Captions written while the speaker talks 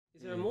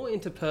A more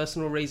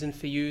interpersonal reason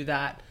for you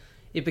that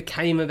it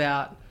became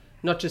about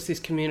not just this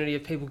community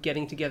of people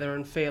getting together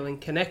and feeling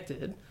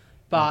connected,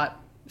 but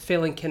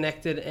feeling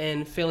connected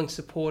and feeling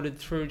supported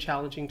through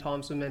challenging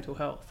times with mental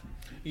health.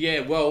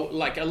 Yeah, well,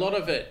 like a lot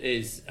of it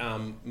is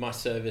my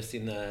service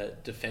in the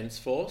Defence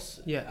Force.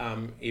 Yeah.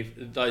 If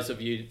those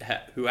of you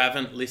who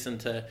haven't listened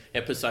to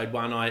episode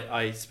 1,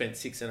 I spent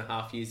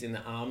 6.5 years in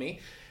the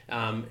Army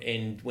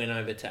and went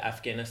over to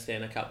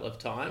Afghanistan a couple of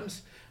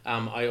times.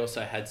 I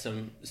also had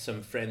some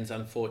friends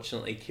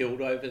unfortunately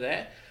killed over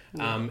there.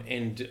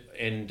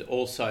 And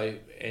also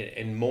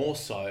and more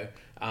so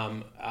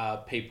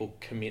people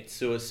commit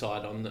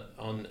suicide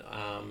on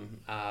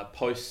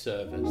post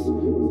service.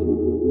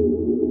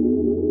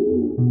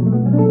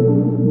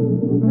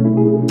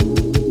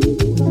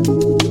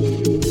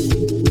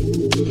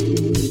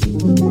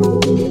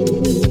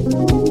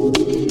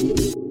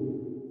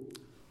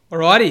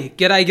 Alrighty,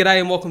 g'day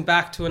and welcome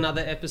back to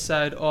another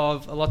episode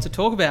of A Lot to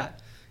Talk About.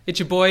 It's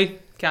your boy,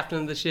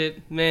 captain of the ship,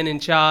 man in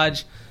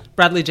charge,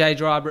 Bradley J.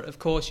 Drybert, of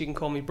course, you can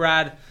call me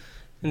Brad.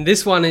 And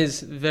this one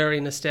is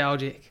very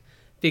nostalgic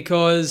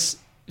because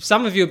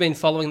some of you have been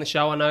following the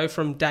show, I know,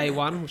 from day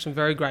one, which I'm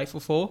very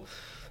grateful for.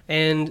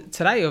 And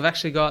today we've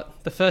actually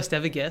got the first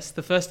ever guest,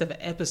 the first ever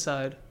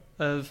episode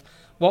of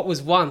what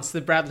was once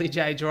the Bradley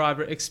J.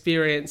 Drybert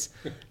experience,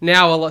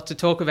 now A Lot to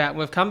Talk About. And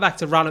we've come back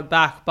to run it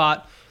back,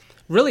 but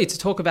really to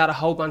talk about a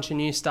whole bunch of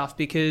new stuff,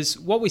 because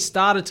what we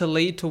started to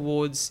lead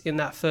towards in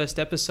that first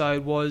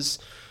episode was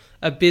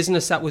a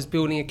business that was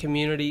building a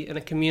community, and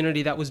a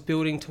community that was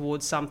building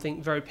towards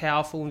something very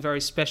powerful and very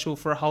special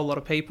for a whole lot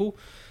of people.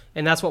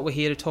 And that's what we're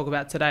here to talk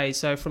about today.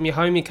 So from your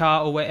home, your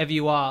car, or wherever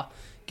you are,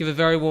 give a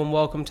very warm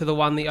welcome to the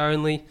one, the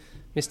only,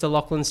 Mr.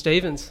 Lachlan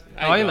Stevens.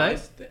 How are you,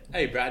 mate?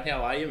 Hey, Brad,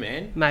 how are you,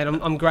 man? Mate,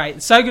 I'm great.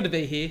 It's so good to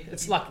be here.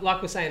 It's like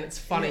we're saying, it's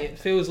funny. It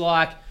feels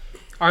like,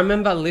 I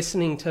remember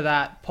listening to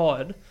that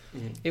pod.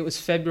 It was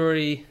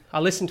February. I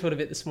listened to it a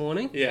bit this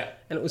morning. Yeah.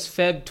 And it was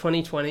Feb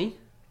 2020.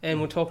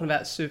 And we're talking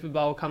about Super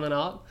Bowl coming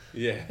up.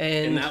 Yeah.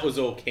 And that was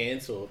all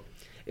cancelled.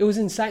 It was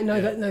insane. No,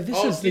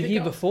 this is the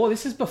year before.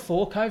 This is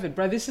before COVID,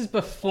 bro. This is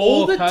before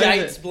all the COVID.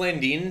 Dates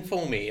blend in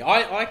for me.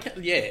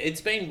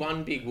 It's been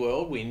one big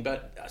whirlwind,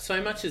 but so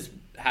much has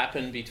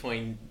happened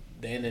between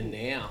then and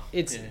now.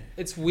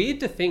 It's weird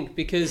to think,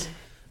 because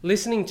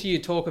listening to you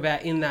talk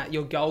about in that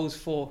your goals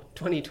for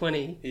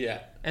 2020. Yeah.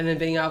 And then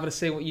being able to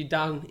see what you've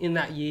done in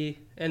that year.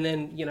 And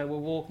then, we're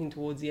walking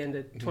towards the end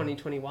of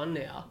 2021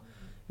 now.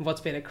 And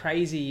what's been a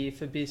crazy year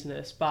for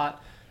business,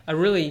 but a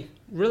really,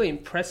 really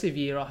impressive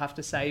year, I'll have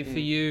to say, for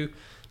you,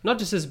 not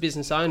just as a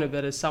business owner,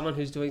 but as someone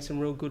who's doing some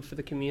real good for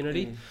the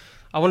community.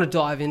 I want to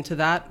dive into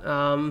that.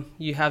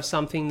 You have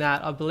something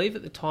that I believe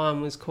at the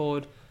time was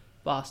called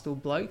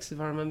Barstool Blokes, if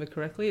I remember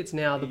correctly. It's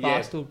now the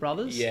Barstool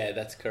Brothers. Yeah,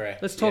 that's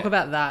correct. Let's talk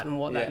about that and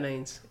what that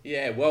means.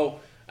 Yeah, well,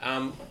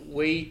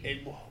 way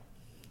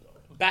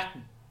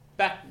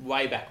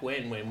back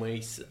when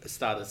we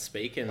started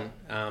speaking,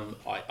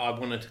 I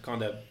wanted to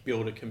kind of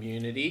build a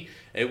community.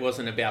 It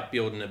wasn't about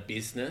building a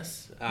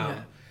business.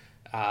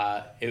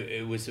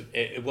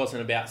 It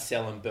wasn't about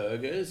selling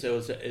burgers. It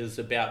was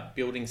about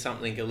building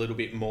something a little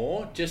bit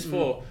more, just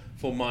for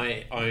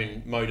my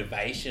own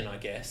motivation, I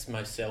guess,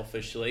 most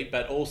selfishly,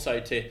 but also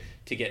to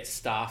get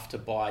staff to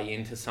buy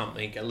into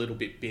something a little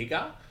bit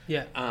bigger.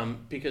 Yeah.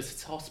 Because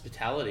it's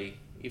hospitality.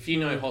 If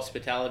you know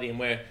hospitality, and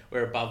we're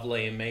above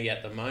Lee and me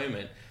at the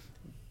moment,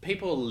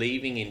 people are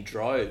leaving in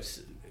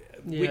droves,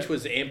 which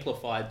was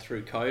amplified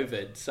through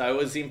COVID. So it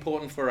was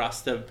important for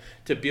us to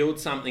build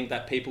something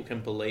that people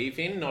can believe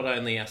in, not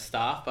only our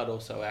staff, but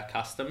also our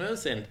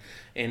customers. And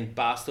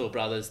Barstool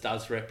Brothers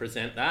does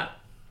represent that.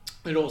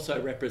 It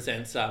also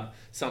represents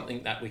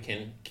something that we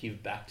can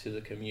give back to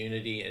the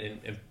community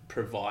and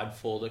provide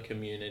for the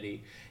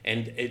community.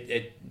 And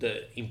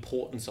the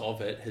importance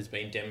of it has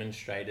been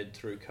demonstrated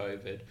through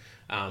COVID,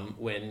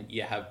 when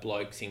you have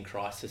blokes in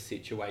crisis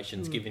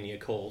situations giving you a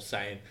call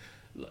saying,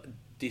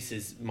 this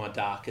is my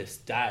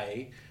darkest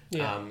day.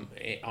 I'm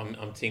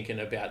thinking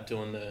about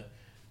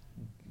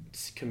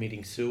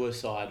committing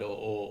suicide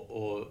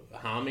or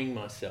harming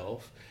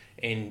myself.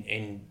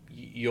 And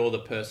you're the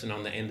person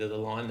on the end of the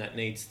line that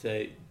needs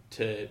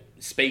to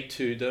speak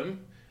to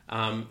them,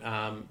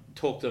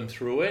 talk them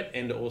through it,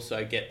 and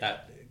also get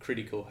that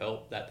critical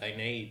help that they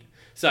need.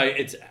 So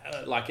it's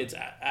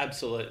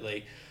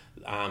absolutely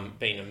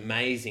been an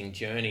amazing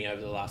journey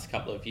over the last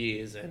couple of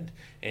years,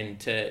 and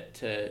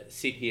to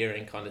sit here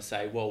and kind of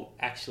say, well,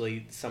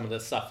 actually some of the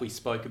stuff we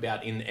spoke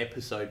about in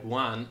episode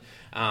 1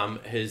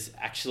 has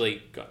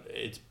actually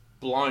it's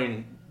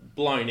blown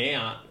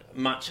out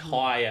much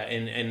higher,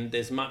 and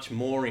there's much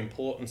more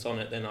importance on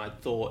it than I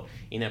thought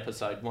in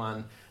episode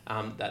 1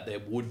 that there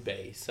would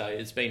be. So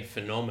it's been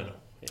phenomenal.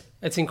 Yeah.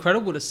 It's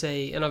incredible to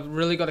see, and I've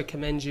really got to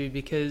commend you,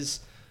 because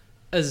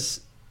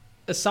as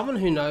someone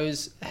who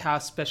knows how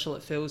special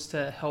it feels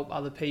to help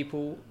other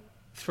people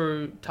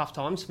through tough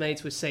times, for me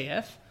it's with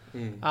CF.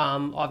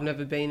 I've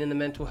never been in the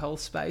mental health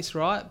space,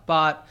 right?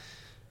 But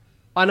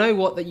I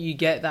know that you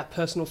get that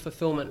personal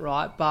fulfillment,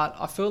 right? But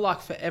I feel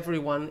like for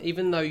everyone,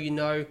 even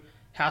though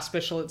how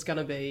special it's going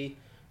to be,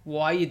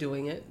 why you're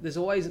doing it. There's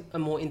always a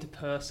more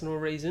interpersonal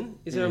reason.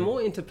 Is there a more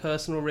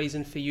interpersonal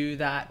reason for you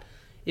that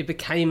it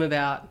became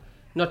about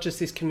not just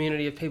this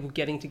community of people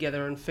getting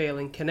together and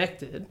feeling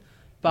connected,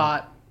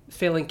 but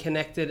feeling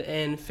connected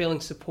and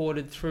feeling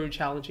supported through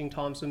challenging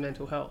times with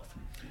mental health?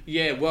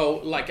 Yeah,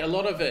 well, like a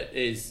lot of it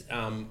is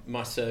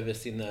my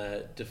service in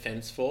the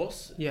Defence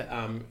Force.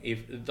 Yeah.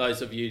 If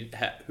those of you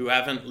who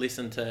haven't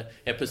listened to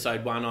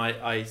episode 1,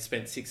 I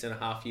spent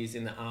 6.5 years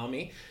in the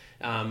Army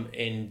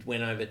and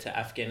went over to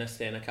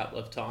Afghanistan a couple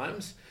of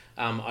times.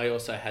 I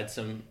also had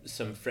some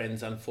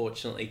friends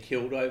unfortunately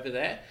killed over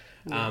there.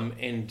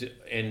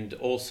 And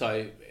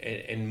also,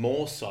 and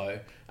more so,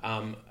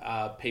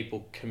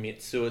 people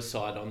commit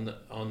suicide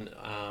on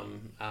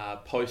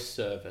post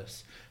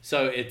service.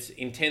 So it's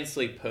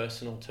intensely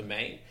personal to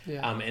me,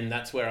 and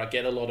that's where I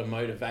get a lot of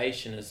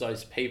motivation, is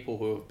those people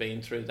who have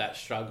been through that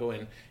struggle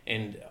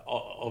and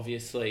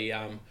obviously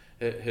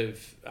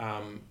have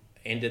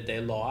ended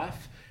their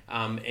life.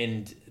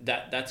 And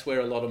that's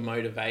where a lot of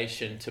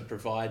motivation to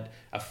provide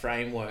a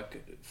framework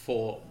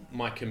for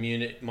my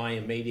community, my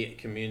immediate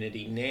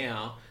community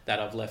now that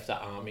I've left the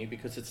Army,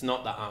 because it's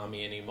not the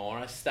Army anymore.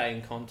 I stay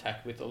in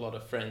contact with a lot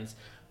of friends,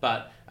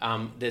 but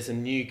there's a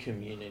new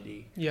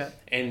community. Yeah.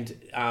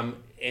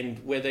 And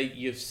whether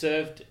you've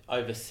served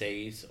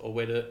overseas or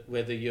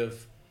whether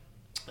you've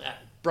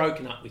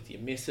broken up with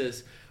your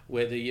missus,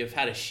 whether you've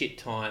had a shit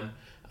time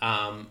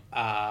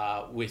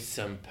with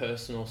some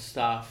personal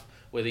stuff,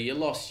 whether you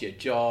lost your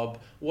job,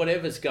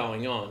 whatever's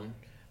going on,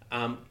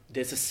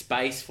 there's a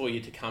space for you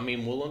to come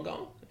in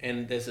Wollongong,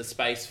 and there's a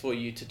space for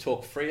you to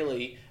talk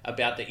freely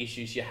about the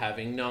issues you're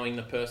having, knowing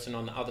the person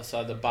on the other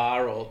side of the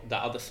bar or the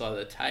other side of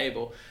the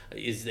table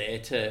is there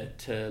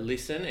to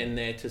listen and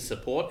there to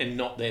support and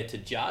not there to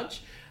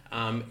judge,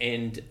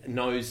 and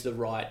knows the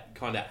right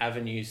kind of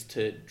avenues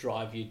to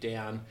drive you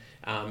down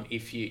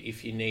if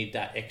you need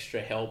that extra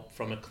help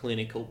from a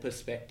clinical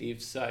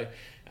perspective. So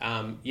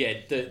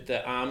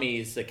the Army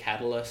is the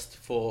catalyst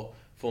for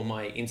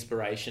my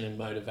inspiration and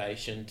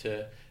motivation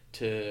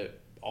to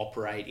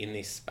operate in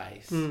this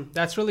space.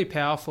 That's really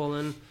powerful,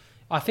 and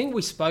I think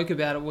we spoke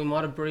about it. We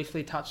might have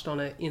briefly touched on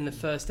it in the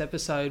first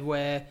episode,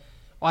 where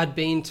I'd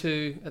been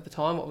to, at the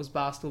time, what was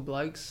Barstool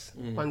Blokes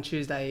one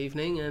Tuesday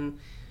evening, and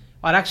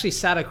I'd actually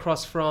sat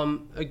across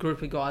from a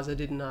group of guys I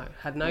didn't know,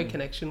 had no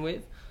connection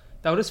with.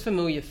 They were just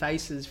familiar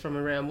faces from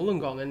around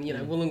Wollongong, and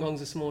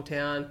Wollongong's a small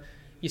town.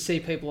 You see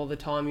people all the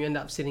time. You end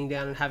up sitting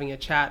down and having a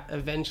chat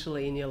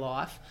eventually in your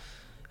life.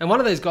 And one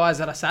of those guys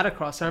that I sat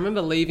across, I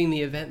remember leaving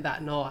the event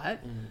that night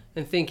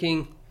and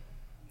thinking,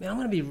 man, I'm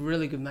going to be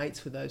really good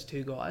mates with those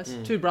two guys,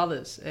 two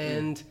brothers.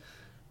 And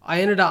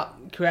I ended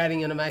up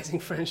creating an amazing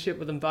friendship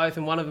with them both.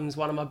 And one of them is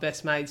one of my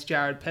best mates,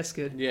 Jared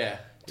Peskard.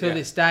 To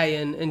this day.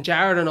 And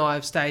Jared and I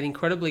have stayed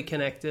incredibly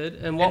connected.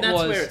 And that's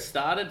where it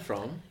started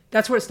from.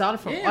 That's where it started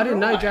from. I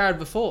didn't know Jared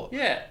before.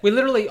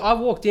 I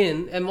walked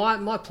in, and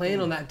my plan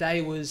on that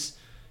day was,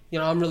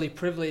 I'm really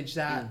privileged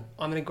that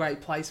I'm in a great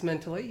place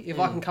mentally. If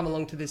I can come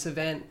along to this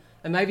event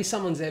and maybe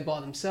someone's there by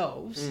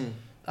themselves,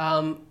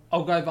 I'll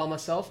go by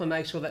myself and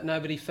make sure that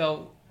nobody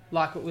felt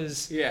like it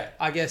was,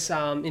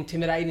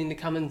 intimidating to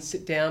come and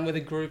sit down with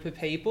a group of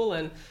people.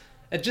 And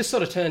it just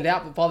sort of turned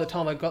out that by the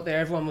time I got there,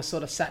 everyone was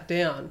sort of sat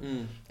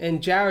down.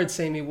 And Jared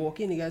seen me walk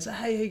in. He goes, "Hey,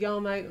 how you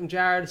going, mate? I'm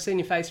Jared. I've seen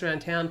your face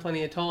around town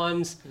plenty of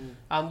times.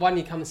 Why don't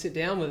you come and sit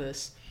down with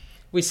us?"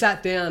 We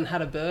sat down,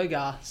 had a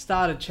burger,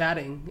 started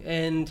chatting,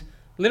 and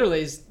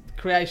literally is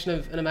creation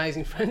of an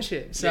amazing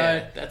friendship.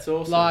 So that's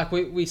awesome. Like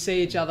we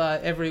see each other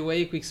every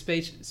week. We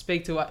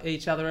speak to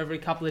each other every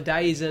couple of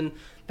days, and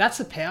that's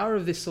the power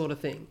of this sort of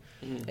thing.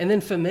 And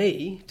then for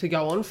me to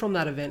go on from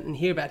that event and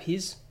hear about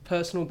his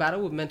personal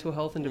battle with mental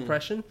health and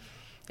depression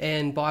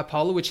and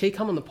bipolar, which he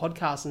come on the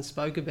podcast and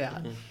spoke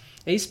about.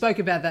 He spoke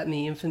about that in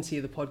the infancy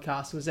of the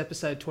podcast. It was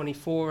episode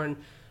 24. And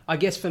I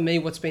guess for me,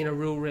 what's been a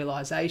real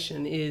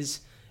realization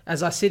is,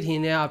 as I sit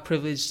here now, I'm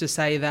privileged to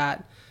say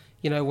that,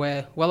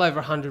 we're well over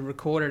 100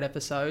 recorded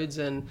episodes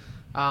and,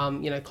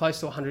 close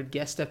to 100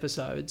 guest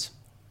episodes.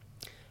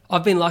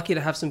 I've been lucky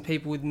to have some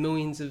people with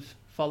millions of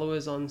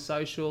followers on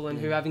social and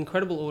who have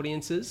incredible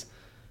audiences.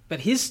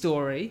 But his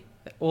story,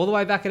 all the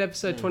way back at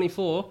episode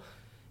 24,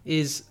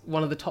 is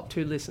one of the top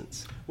 2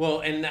 listens. Well,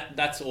 and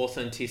that's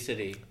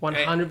authenticity.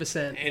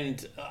 100%.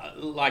 And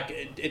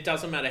it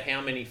doesn't matter how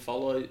many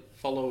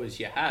followers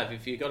you have.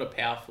 If you've got a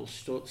powerful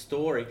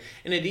story,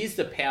 and it is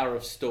the power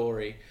of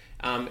story.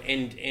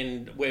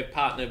 And we're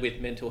partnered with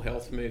Mental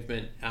Health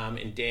Movement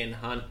and Dan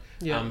Hunt,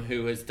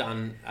 who has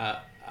done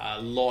a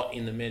lot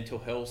in the mental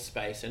health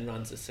space and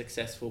runs a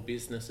successful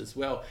business as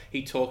well.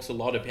 He talks a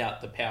lot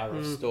about the power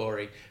of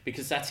story,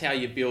 because that's how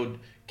you build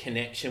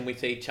connection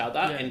with each other.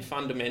 And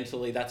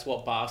fundamentally, that's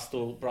what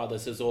Barstool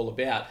Brothers is all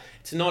about.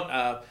 It's not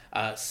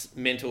a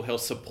mental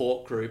health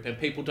support group, and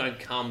people don't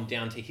come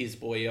down to His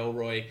Boy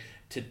Elroy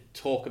to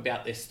talk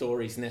about their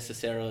stories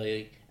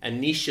necessarily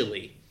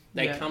initially.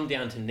 They come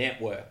down to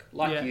network,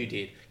 like you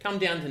did. Come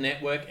down to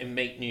network and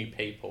meet new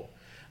people.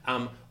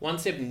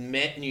 Once they've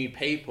met new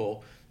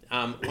people,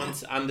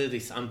 once under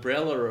this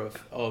umbrella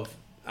of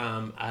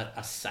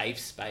a safe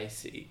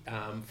space,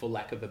 for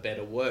lack of a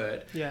better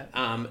word, Yeah.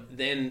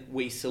 then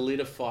we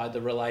solidify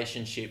the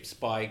relationships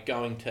by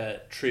going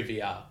to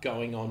trivia,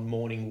 going on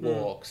morning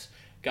walks,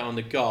 going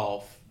to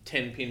golf,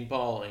 10-pin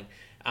bowling,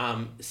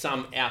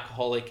 some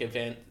alcoholic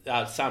event,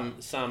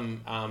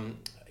 some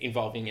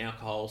involving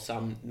alcohol,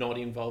 some not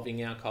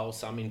involving alcohol,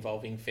 some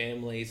involving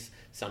families,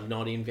 some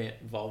not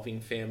involving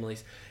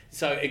families.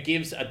 So it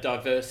gives a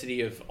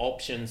diversity of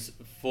options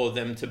for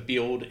them to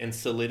build and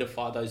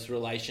solidify those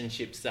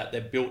relationships that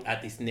they've built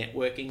at this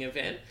networking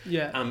event.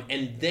 Yeah.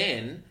 And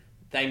then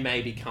they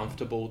may be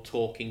comfortable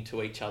talking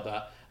to each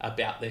other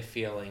about their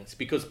feelings,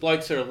 because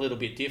blokes are a little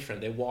bit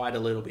different. They're wired a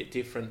little bit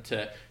different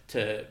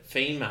to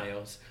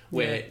females,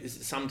 where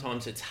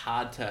sometimes it's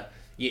hard to...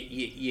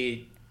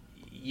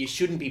 You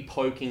shouldn't be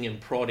poking and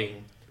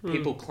prodding.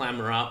 People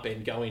clamor up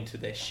and go into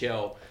their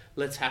shell.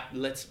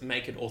 Let's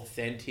make it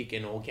authentic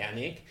and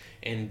organic,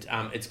 and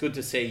it's good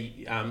to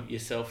see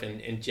yourself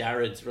and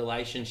Jared's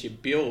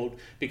relationship build,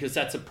 because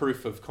that's a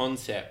proof of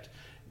concept.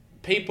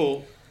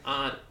 People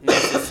aren't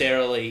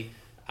necessarily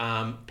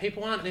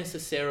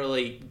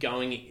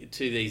going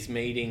to these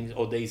meetings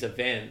or these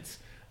events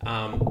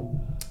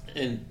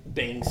and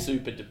being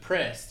super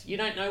depressed. You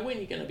don't know when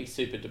you're going to be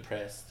super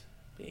depressed.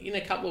 In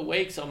a couple of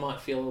weeks, I might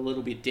feel a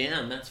little bit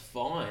down. That's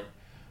fine.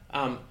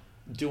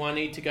 Do I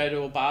need to go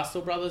to a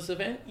Barstool Brothers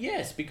event?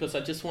 Yes, because I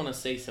just want to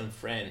see some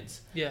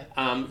friends. Yeah.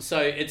 So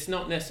it's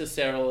not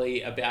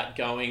necessarily about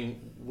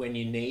going when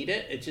you need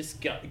it. It's just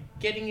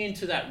getting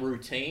into that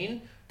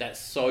routine, that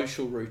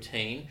social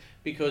routine,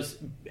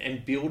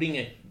 and building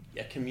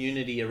a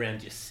community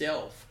around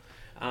yourself,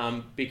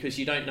 because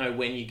you don't know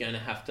when you're going to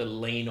have to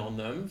lean on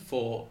them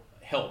for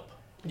help,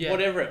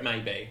 whatever it may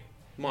be.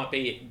 Might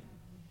be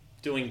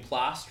doing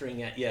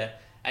plastering at your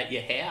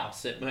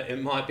house.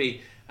 It might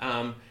be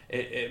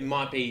it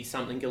might be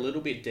something a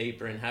little bit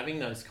deeper in having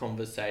those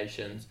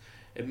conversations.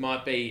 It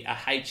might be a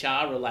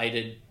HR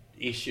related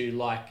issue,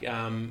 like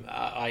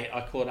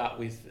I caught up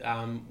with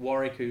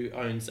Warwick, who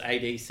owns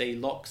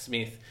ADC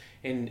Locksmith,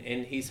 and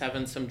he's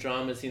having some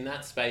dramas in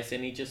that space,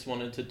 and he just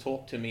wanted to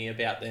talk to me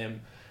about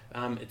them.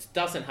 It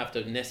doesn't have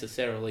to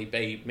necessarily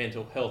be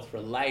mental health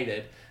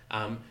related,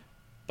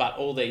 but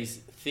all these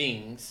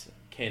things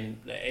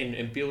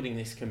and building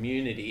this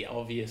community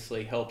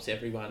obviously helps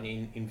everyone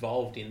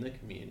involved in the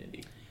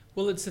community.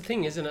 Well, it's the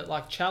thing, isn't it?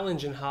 Like,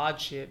 challenge and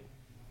hardship,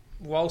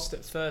 whilst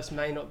at first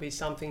may not be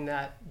something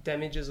that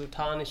damages or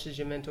tarnishes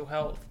your mental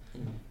health,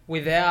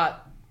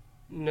 without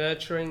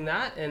nurturing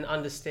that and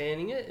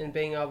understanding it and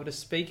being able to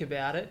speak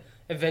about it,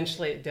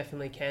 eventually it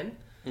definitely can.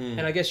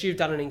 And I guess you've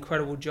done an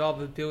incredible job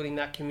of building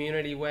that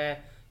community where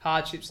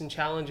hardships and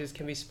challenges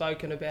can be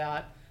spoken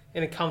about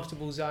in a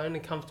comfortable zone, a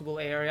comfortable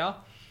area.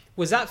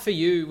 Was that for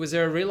you? Was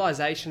there a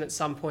realisation at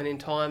some point in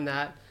time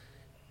that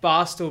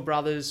Barstool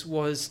Brothers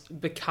was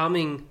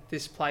becoming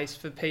this place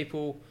for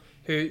people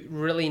who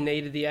really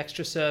needed the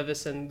extra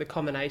service and the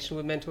combination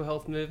with mental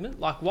health movement?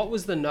 Like, what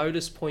was the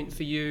notice point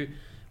for you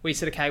where you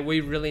said, okay,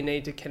 we really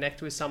need to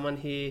connect with someone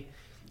here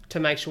to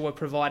make sure we're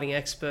providing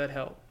expert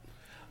help?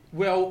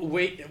 Well,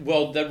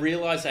 the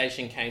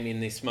realisation came in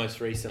this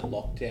most recent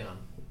lockdown,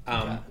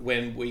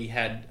 when we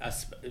had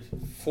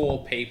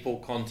 4 people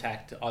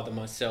contact either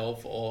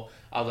myself or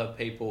other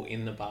people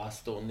in the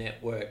Barstool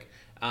network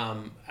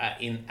at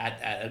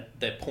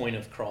the point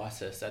of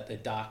crisis, at their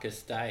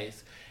darkest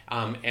days,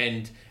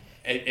 and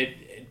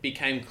it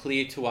became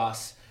clear to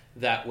us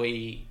that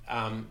we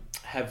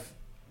have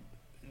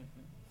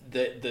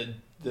the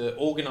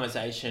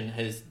organisation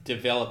has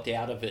developed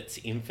out of its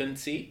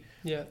infancy.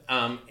 Yeah.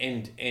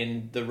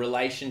 And the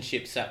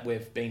relationships that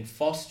we've been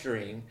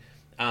fostering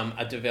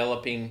are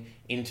developing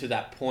into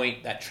that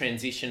point, that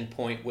transition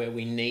point where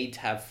we need to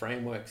have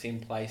frameworks in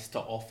place to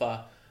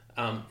offer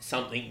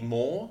something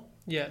more.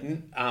 Yeah.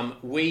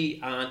 We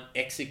aren't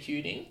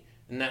executing,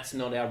 and that's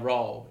not our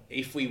role.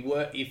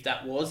 If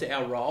that was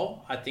our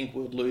role, I think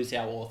we'd lose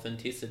our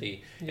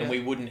authenticity, and we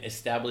wouldn't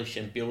establish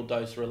and build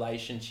those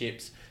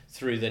relationships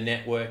through the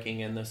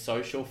networking and the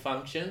social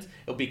functions.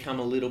 It'll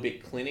become a little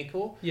bit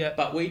clinical. Yeah.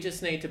 But we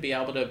just need to be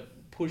able to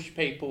push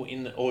people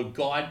or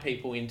guide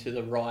people into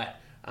the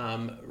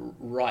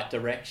right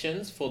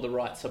directions for the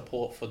right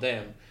support for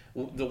them.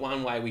 The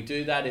one way we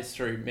do that is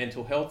through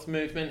mental health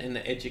movement and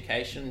the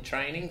education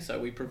training. So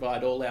we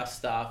provide all our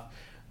staff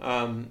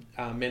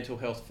mental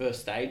health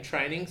first aid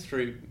training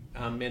through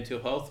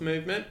mental health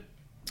movement,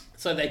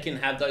 so they can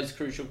have those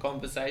crucial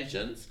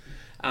conversations.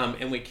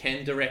 And we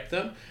can direct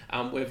them.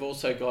 We've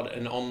also got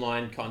an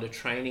online kind of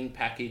training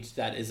package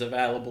that is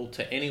available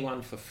to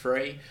anyone for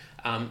free,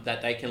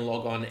 that they can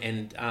log on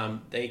and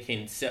they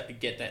can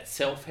get that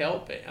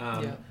self-help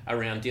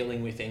around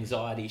dealing with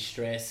anxiety,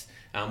 stress,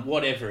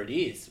 whatever it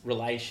is,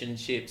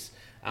 relationships,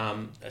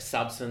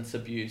 substance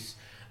abuse,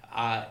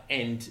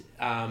 and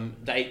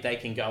they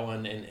can go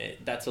on, and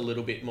that's a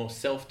little bit more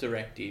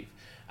self-directive.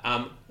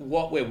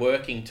 What we're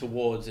working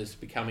towards is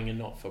becoming a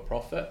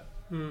not-for-profit.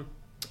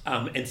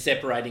 And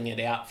separating it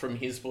out from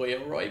His Boy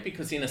Elroy,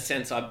 because in a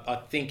sense I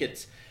think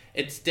it's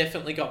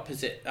definitely got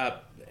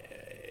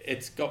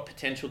it's got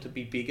potential to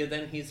be bigger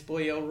than his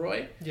boy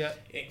Elroy. Yeah.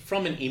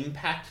 From an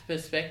impact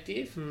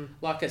perspective,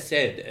 like I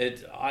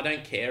said, I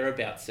don't care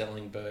about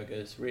selling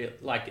burgers.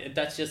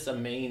 That's just a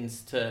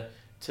means to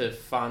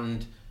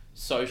fund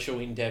social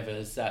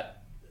endeavours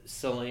that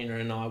Selena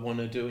and I want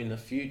to do in the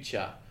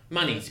future.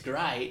 Money's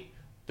great,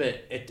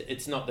 but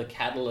it's not the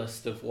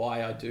catalyst of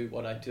why I do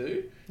what I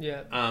do.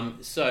 Yeah.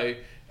 So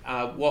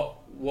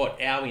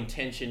what our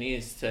intention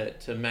is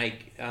to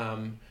make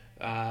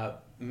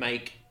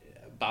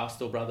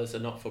Barstool Brothers a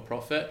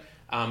not-for-profit,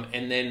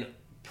 and then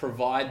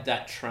provide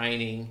that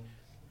training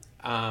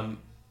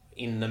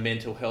in the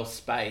mental health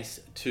space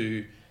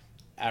to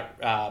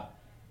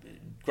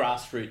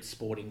grassroots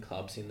sporting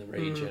clubs in the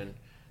region,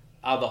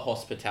 other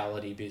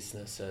hospitality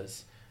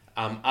businesses,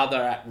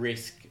 other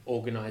at-risk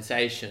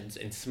organisations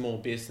and small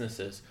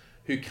businesses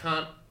who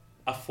can't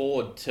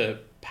afford to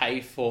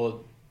pay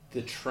for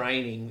the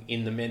training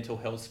in the mental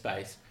health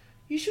space.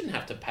 You shouldn't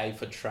have to pay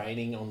for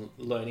training on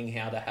learning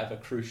how to have a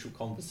crucial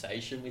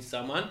conversation with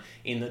someone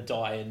in the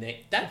dire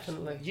need.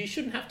 Definitely. You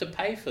shouldn't have to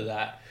pay for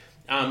that.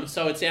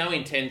 So it's our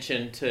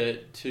intention to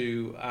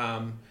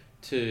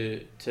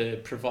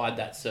provide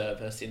that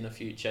service in the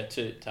future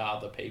to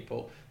other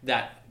people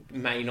that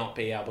may not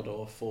be able to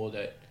afford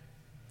it.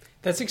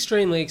 That's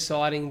extremely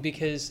exciting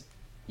because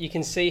you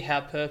can see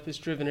how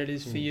purpose-driven it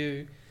is for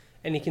you,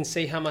 and you can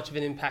see how much of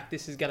an impact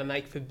this is going to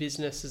make for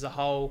business as a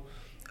whole,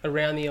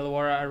 around the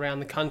Illawarra, around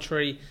the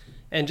country,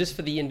 and just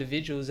for the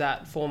individuals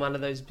that form under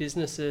those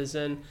businesses.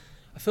 And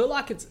I feel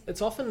like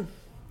it's often,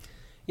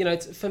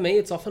 for me,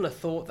 it's often a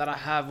thought that I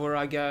have where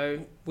I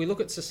go, we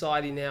look at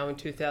society now in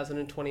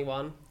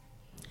 2021,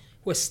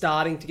 we're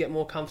starting to get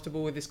more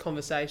comfortable with this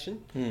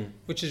conversation,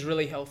 which is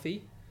really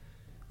healthy.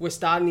 We're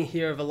starting to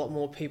hear of a lot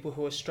more people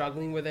who are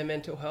struggling with their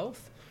mental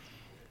health.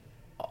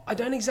 I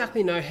don't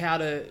exactly know how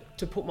to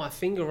put my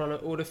finger on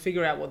it or to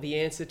figure out what the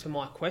answer to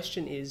my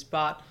question is,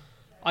 but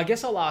I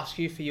guess I'll ask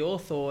you for your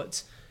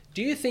thoughts.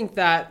 Do you think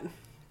that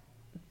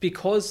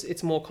because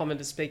it's more common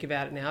to speak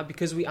about it now,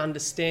 because we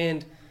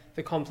understand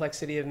the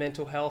complexity of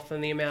mental health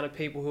and the amount of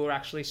people who are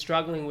actually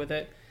struggling with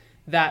it,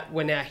 that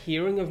we're now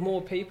hearing of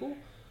more people?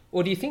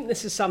 Or do you think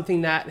this is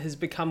something that has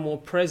become more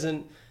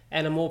present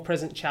and a more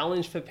present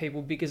challenge for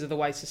people because of the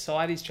way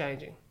society's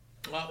changing?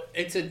 Well,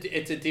 it's a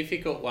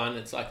difficult one.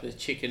 It's like the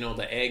chicken or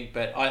the egg,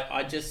 but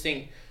I just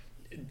think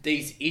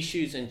these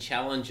issues and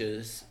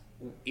challenges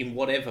in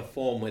whatever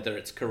form, whether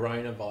it's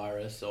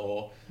coronavirus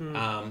or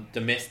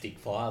domestic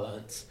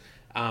violence,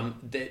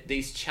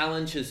 these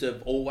challenges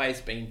have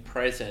always been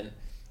present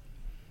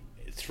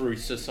through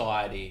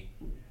society.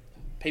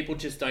 People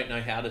just don't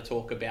know how to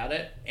talk about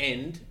it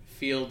and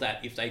feel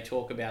that if they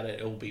talk about it,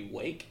 it'll be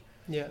weak.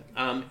 Yeah.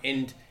 I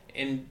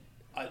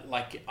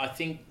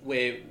think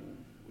where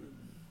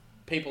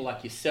people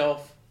like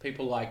yourself,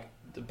 people like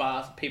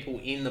people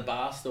in the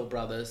Barstool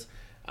Brothers,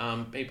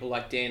 people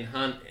like Dan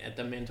Hunt at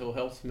the Mental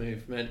Health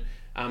Movement,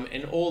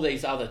 and all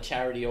these other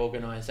charity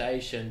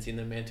organisations in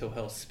the mental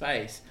health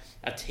space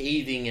are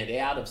teething it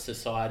out of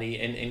society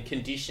and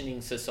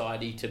conditioning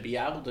society to be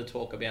able to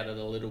talk about it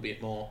a little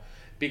bit more.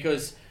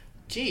 Because,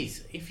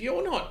 geez, if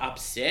you're not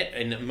upset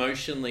and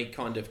emotionally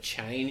kind of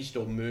changed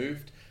or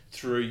moved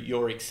through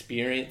your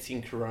experience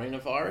in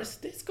coronavirus,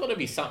 there's got to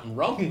be something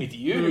wrong with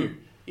you.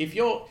 If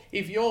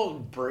you're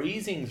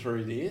breezing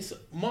through this,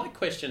 my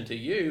question to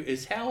you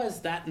is, how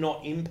has that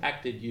not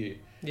impacted you?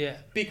 Yeah.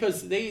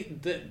 Because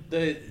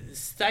the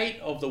state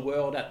of the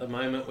world at the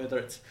moment, whether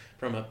it's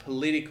from a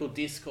political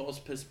discourse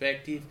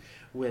perspective,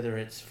 whether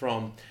it's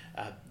from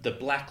the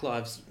Black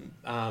Lives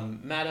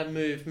Matter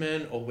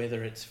movement, or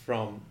whether it's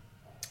from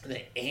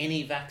the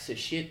anti-vaxxer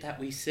shit that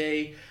we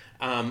see,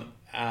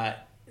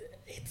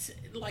 it's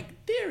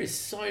like there is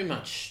so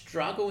much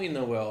struggle in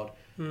the world.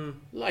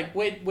 Like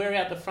we're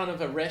out the front of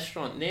a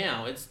restaurant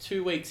now. It's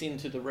 2 weeks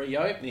into the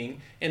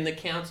reopening, and the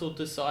council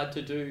decide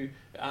to do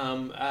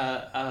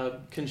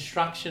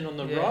construction on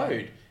the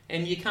road,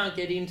 and you can't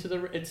get into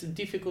it's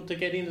difficult to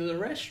get into the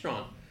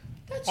restaurant.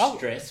 That's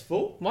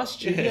stressful. My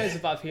studio's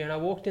above here, and I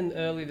walked in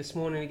early this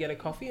morning to get a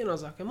coffee, and I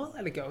was like, am I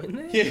allowed to go in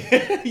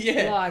there?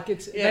 Yeah. Like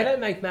they don't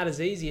make matters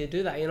easier,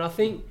 do they? And I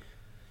think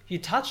you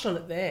touched on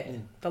it there.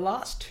 The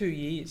last 2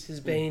 years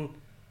has been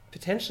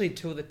potentially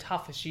two of the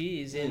toughest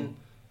years in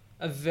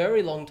a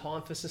very long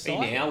time for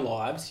society. In our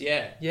lives,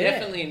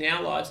 definitely in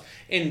our lives.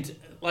 And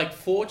like,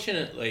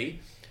 fortunately,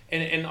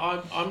 and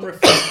I'm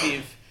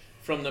reflective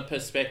from the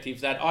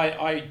perspective that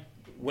I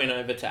went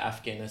over to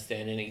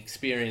Afghanistan and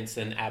experienced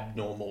an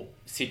abnormal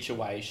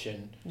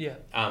situation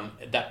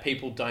that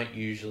people don't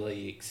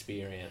usually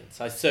experience.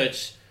 I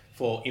searched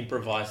for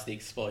improvised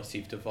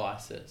explosive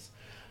devices.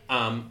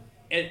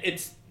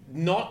 It's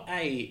not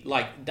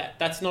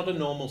that's not a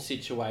normal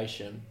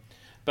situation,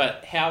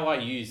 but how I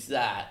use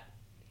that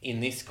in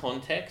this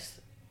context,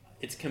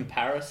 it's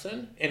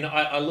comparison. And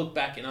I look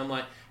back and I'm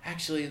like,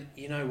 actually,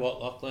 you know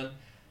what, Lachlan?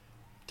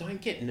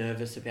 Don't get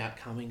nervous about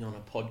coming on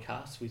a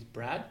podcast with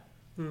Brad.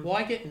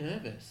 Why get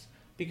nervous?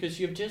 Because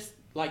you've just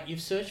like,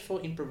 you've searched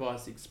for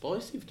improvised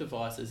explosive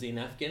devices in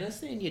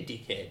Afghanistan, you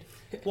dickhead.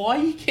 Why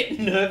are you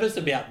getting nervous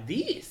about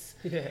this?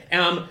 Yeah.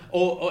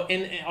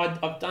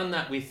 I've done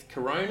that with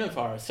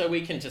coronavirus, so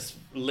we can just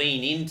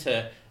lean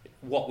into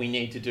what we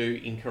need to do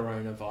in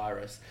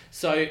coronavirus.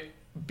 So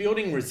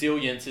building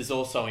resilience is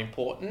also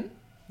important.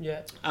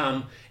 Yeah.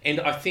 And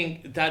I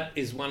think that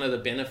is one of the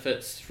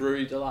benefits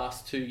through the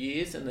last 2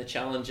 years and the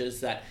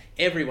challenges that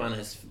everyone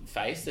has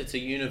faced. It's a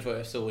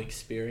universal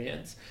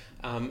experience.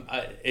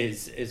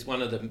 Is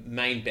one of the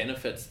main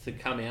benefits to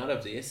come out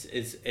of this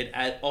is it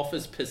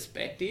offers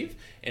perspective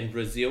and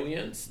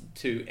resilience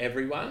to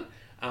everyone.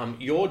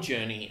 Your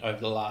journey over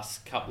the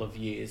last couple of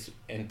years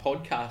and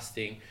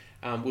podcasting,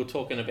 we were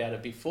talking about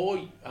it before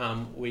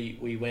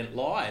we went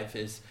live,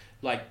 is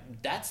like,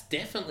 that's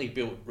definitely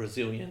built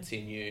resilience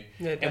in you.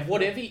 Yeah, and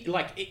whatever,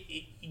 like,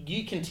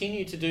 you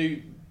continue to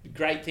do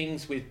great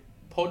things with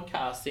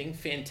podcasting,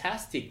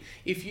 fantastic.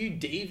 If you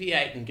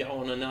deviate and go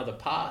on another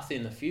path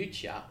in the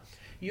future,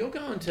 you're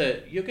going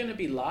to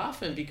be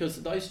laughing,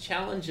 because those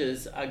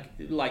challenges are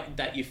like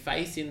that you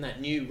face in that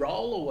new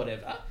role or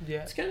whatever.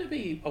 Yeah. It's going to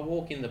be a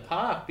walk in the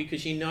park,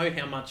 because you know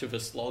how much of a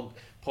slog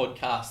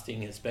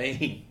podcasting has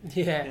been.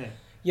 Yeah.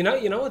 You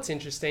know what's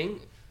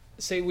interesting?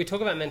 See, we talk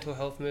about mental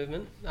health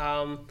movement.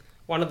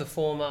 One of the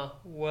former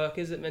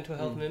workers at Mental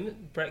Health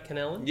Movement, Brett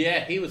Kennellan.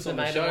 Yeah, he was on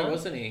the show,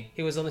 wasn't he?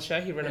 He was on the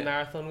show. He ran a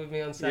marathon with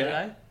me on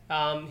Saturday.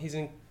 Yeah. He's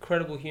an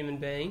incredible human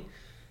being.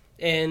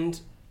 And,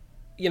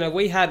 you know,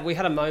 we had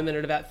a moment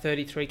at about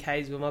 33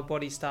 Ks where my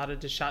body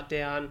started to shut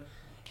down,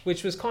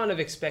 which was kind of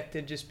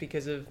expected just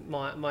because of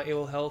my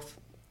ill health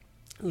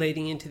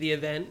leading into the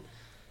event.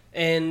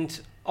 And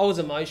I was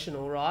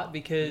emotional, right?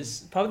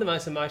 Because probably the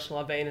most emotional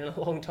I've been in a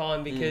long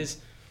time, because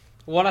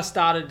what I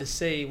started to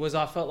see was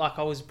I felt like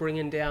I was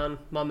bringing down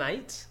my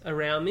mates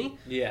around me.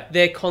 Yeah.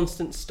 Their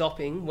constant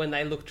stopping when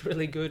they looked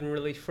really good and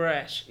really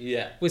fresh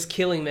was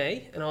killing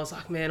me. And I was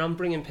like, man, I'm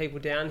bringing people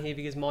down here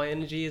because my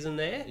energy isn't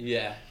there.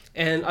 Yeah.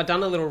 And I'd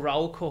done a little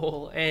roll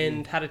call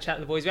and had a chat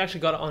with the boys. We actually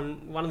got it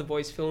on, one of the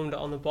boys filmed it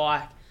on the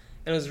bike.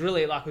 And it was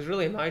really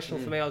emotional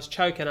for me. I was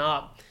choking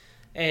up.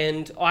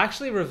 And I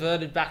actually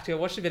reverted back to, I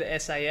watched a bit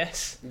of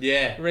SAS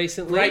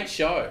recently. Great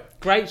show,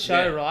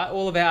 right?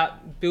 All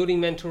about building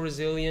mental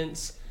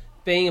resilience,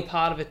 being a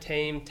part of a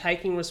team,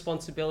 taking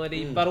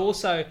responsibility, but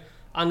also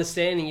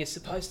understanding you're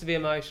supposed to be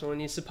emotional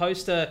and you're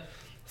supposed to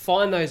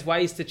find those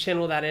ways to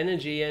channel that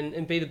energy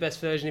and be the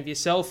best version of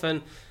yourself.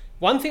 And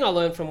one thing I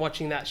learned from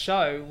watching that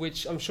show,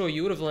 which I'm sure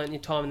you would have learned in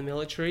your time in the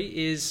military,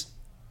 is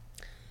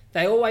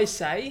they always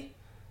say,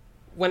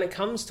 when it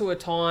comes to a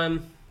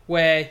time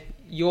where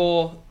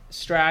you're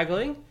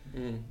straggling,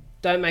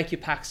 don't make your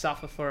pack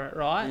suffer for it,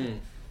 right?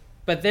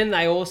 But then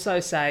they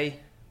also say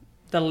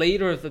the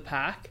leader of the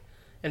pack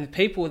and the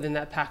people within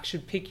that pack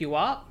should pick you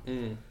up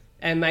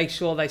and make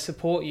sure they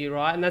support you,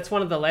 right? And that's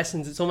one of the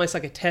lessons. It's almost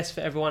like a test for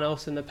everyone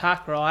else in the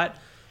pack, right?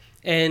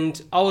 And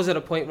I was at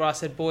a point where I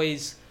said,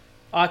 boys,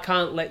 I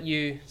can't let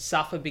you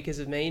suffer because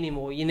of me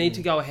anymore. You need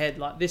to go ahead.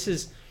 Like, this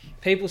is,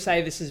 people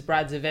say this is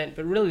Brad's event,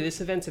 but really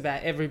this event's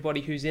about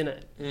everybody who's in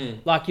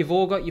it. Like, you've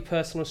all got your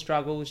personal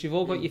struggles. You've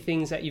all got your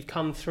things that you've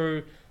come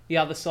through the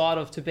other side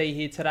of to be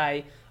here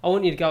today. I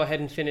want you to go ahead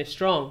and finish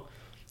strong.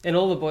 And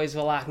all the boys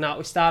were like, no,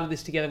 we started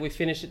this together. We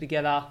finished it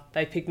together.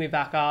 They picked me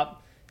back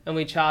up and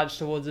we charged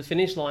towards the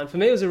finish line. For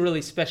me, it was a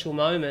really special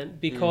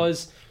moment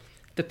because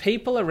the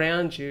people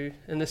around you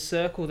and the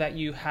circle that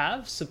you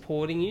have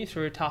supporting you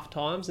through tough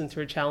times and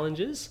through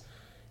challenges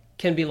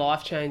can be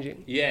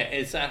life-changing. Yeah,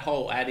 it's that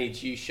whole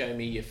adage, you show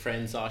me your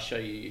friends, I'll show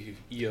you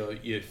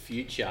your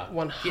future.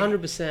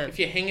 100%. If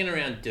you're hanging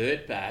around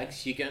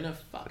dirtbags, you're going to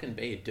fucking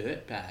be a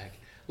dirtbag.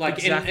 Like,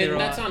 exactly and right.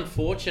 That's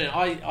unfortunate.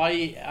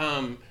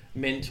 I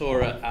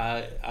mentor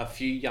a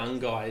few young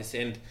guys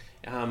and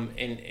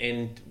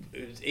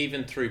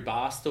even through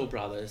Barstool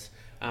Brothers,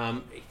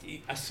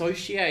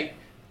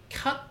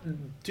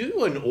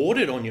 do an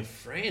audit on your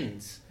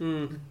friends.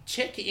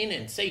 Check in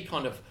and see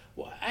kind of,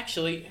 well,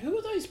 actually, who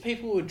are those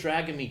people who are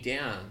dragging me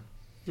down?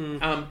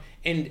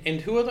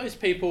 And who are those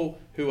people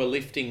who are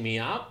lifting me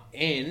up,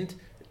 and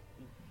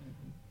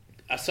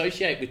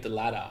associate with the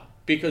latter,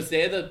 because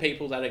they're the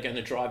people that are going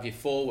to drive you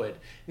forward.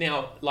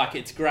 Now, like,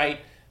 it's great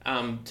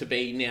to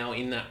be now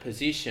in that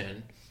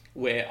position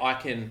where I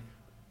can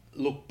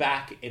look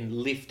back and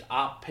lift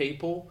up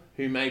people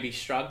who may be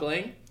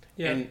struggling.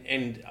 Yeah.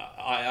 And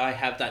I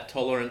have that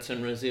tolerance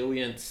and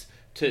resilience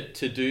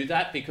to do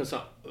that, because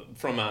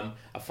from a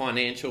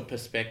financial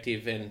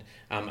perspective and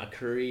a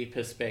career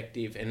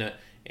perspective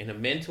and a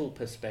mental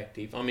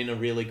perspective, I'm in a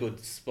really good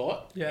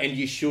spot. Yeah. And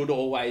you should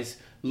always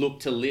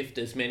look to lift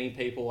as many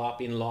people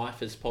up in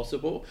life as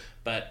possible.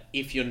 But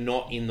if you're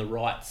not in the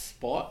right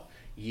spot,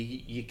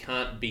 you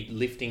can't be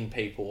lifting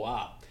people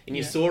up. And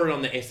you saw it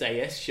on the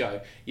SAS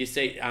show. You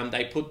see,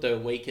 they put the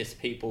weakest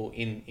people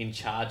in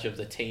charge of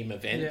the team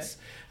events.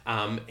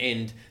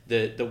 And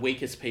the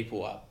weakest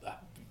people are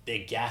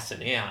they're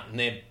gassing out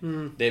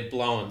and they're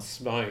blowing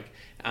smoke,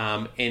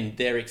 and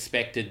they're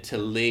expected to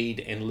lead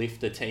and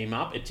lift the team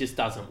up. It just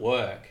doesn't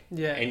work.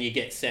 Yeah. And you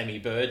get Sammy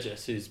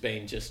Burgess, who's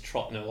been just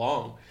trotting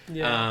along,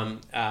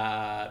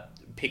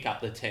 pick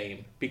up the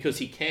team because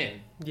he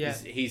can. Yeah.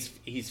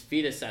 He's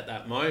fittest at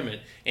that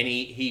moment, and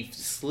he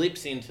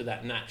slips into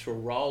that natural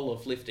role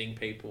of lifting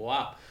people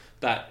up.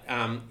 But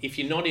if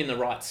you're not in the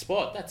right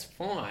spot, that's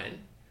fine.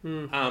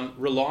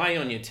 Rely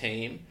on your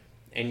team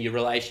and your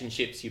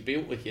relationships you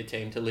built with your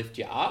team to lift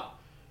you up,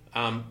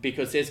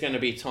 because there's going to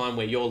be a time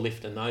where you're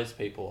lifting those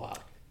people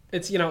up.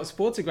 It's,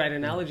 sport's a great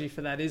analogy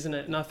for that, isn't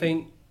it? And I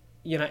think,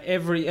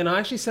 and I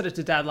actually said it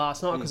to Dad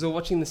last night because we were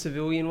watching the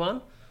civilian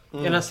one,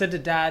 and I said to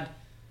Dad,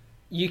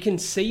 you can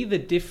see the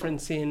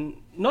difference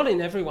not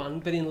in everyone,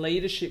 but in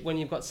leadership when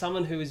you've got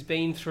someone who has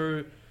been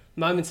through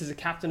moments as a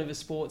captain of a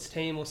sports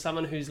team, or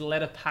someone who's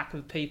led a pack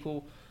of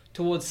people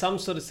towards some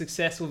sort of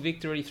successful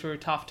victory through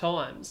tough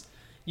times.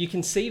 You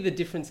can see the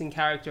difference in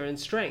character and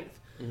strength.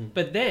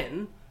 But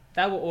then,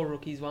 they were all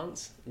rookies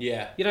once.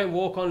 Yeah. You don't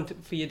walk on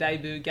for your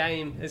debut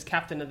game as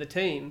captain of the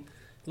team.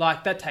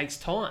 Like, that takes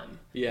time.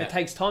 Yeah. It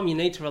takes time. You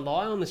need to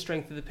rely on the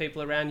strength of the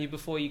people around you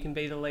before you can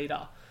be the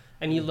leader.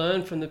 And you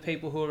learn from the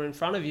people who are in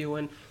front of you.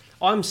 And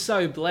I'm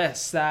so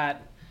blessed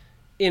that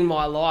in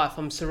my life,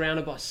 I'm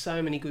surrounded by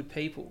so many good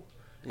people.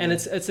 And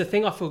it's a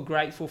thing I feel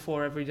grateful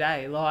for every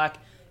day. Like,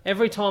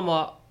 every time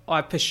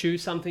I pursue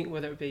something,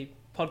 whether it be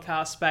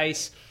podcast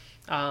space,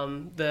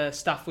 the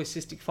stuff with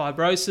cystic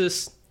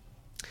fibrosis,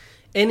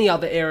 any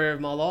other area of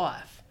my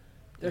life,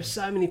 there are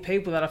so many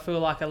people that I feel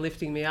like are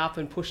lifting me up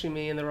and pushing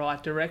me in the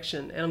right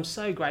direction. And I'm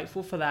so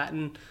grateful for that.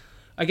 And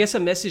I guess a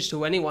message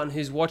to anyone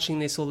who's watching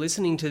this or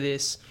listening to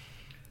this,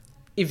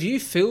 if you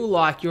feel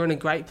like you're in a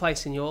great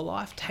place in your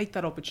life, take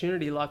that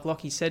opportunity, like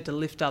Lockie said, to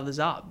lift others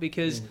up,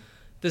 because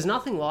there's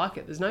nothing like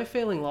it. There's no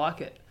feeling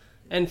like it.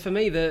 And for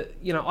me,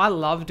 I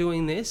love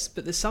doing this,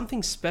 but there's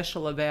something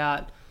special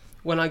about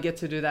when I get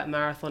to do that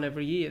marathon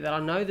every year, that I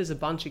know there's a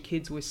bunch of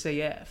kids with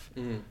CF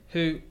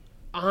who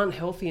aren't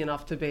healthy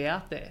enough to be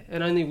out there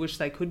and only wish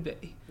they could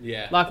be.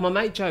 Yeah. Like my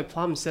mate Joe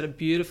Plum said it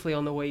beautifully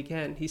on the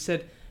weekend. He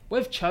said,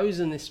 we've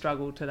chosen this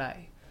struggle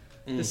today.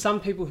 There's some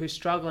people who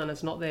struggle and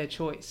it's not their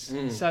choice.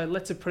 So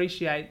let's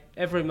appreciate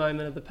every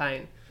moment of the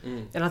pain.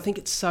 And I think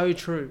it's so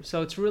true.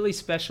 So it's really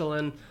special,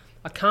 and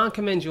I can't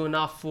commend you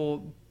enough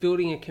for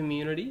building a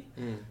community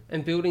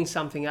and building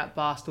something at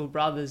Barstool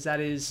Brothers that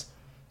is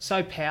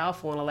so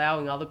powerful and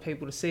allowing other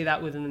people to see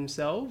that within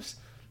themselves,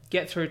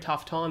 get through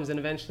tough times, and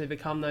eventually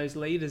become those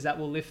leaders that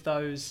will lift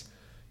those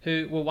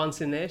who were once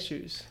in their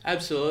shoes.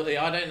 Absolutely.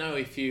 I don't know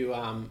if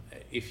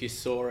you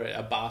saw it,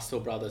 a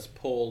Barstool Brothers,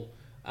 Paul.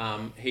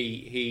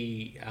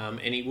 He and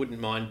he wouldn't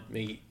mind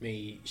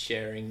me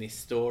sharing this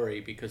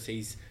story because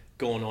he's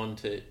gone on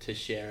to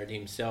share it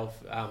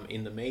himself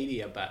in the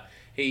media, but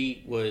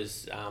he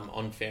was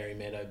on Fairy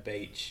Meadow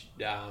Beach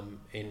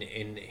and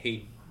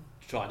he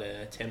tried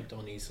an attempt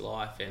on his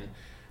life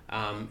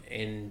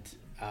and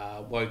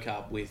woke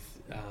up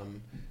with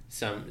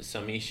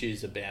some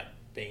issues about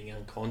being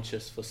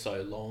unconscious for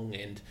so long,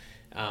 and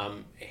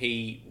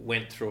he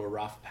went through a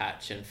rough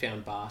patch and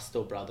found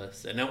Barstool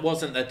Brothers, and it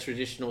wasn't the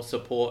traditional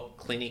support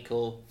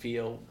clinical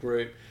field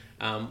group.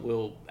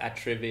 We'll at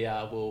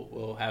trivia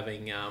we'll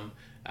having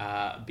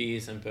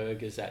beers and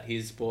burgers at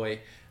his boy,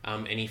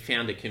 and he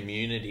found a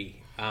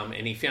community,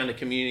 and he found a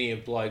community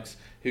of blokes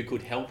who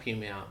could help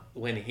him out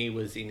when he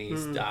was in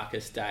his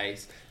darkest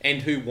days,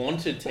 and who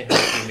wanted to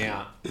help him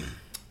out,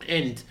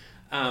 and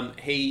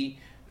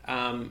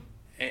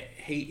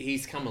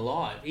he's come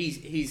alive.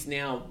 He's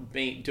now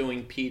been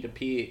doing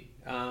peer-to-peer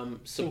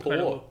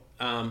support.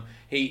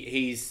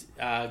 He's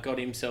got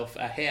himself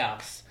a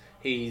house.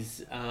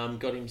 He's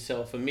got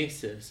himself a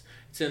missus.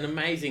 It's an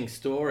amazing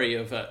story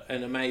of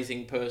an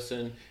amazing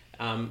person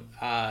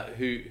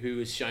who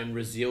has shown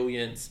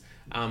resilience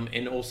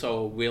and also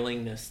a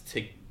willingness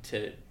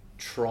to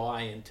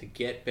try and to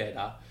get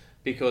better,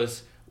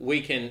 because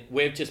we've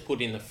just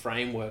put in the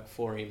framework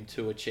for him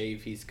to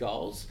achieve his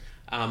goals,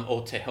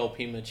 or to help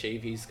him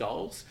achieve his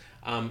goals.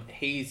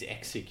 He's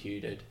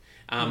executed.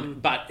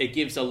 But it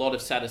gives a lot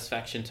of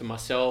satisfaction to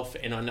myself,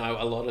 and I know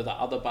a lot of the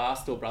other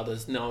Barstool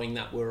Brothers, knowing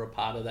that we're a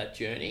part of that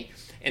journey,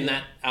 and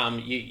that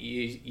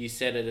you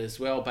said it as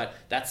well, but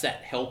that's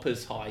that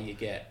helper's high you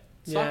get.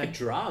 It's like a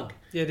drug.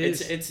 Yeah, it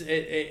is.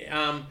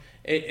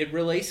 It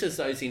releases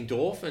those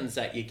endorphins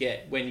that you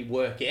get when you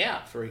work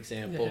out, for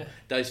example. Yeah.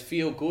 Those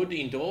feel-good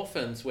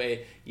endorphins where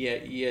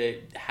you're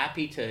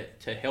happy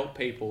to help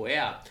people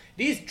out.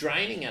 It is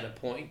draining at a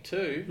point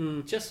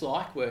too, just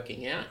like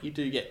working out. You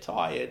do get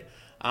tired.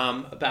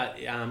 But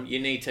you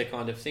need to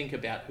kind of think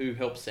about who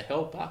helps the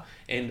helper,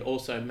 and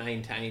also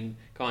maintain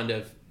kind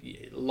of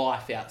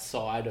life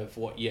outside of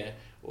what your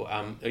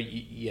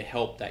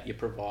help that you're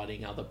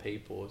providing other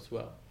people as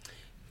well.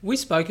 We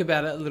spoke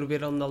about it a little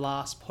bit on the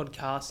last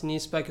podcast, and you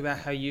spoke about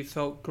how you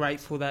felt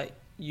grateful that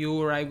you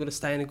were able to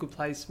stay in a good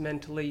place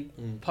mentally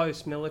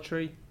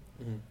post-military.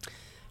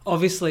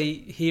 Obviously,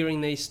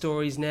 hearing these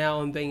stories now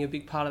and being a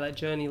big part of that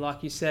journey,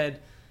 like you said,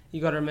 you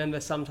got to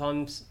remember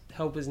sometimes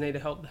helpers need to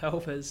help the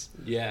helpers.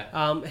 Yeah.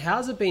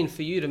 How's it been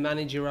for you to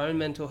manage your own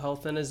mental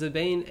health? And has there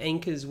been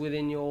anchors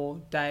within your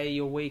day,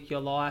 your week,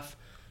 your life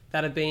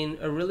that have been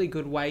a really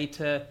good way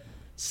to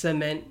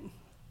cement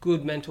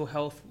good mental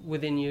health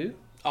within you?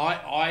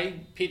 I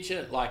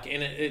picture like,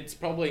 and it's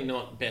probably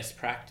not best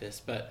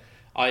practice, but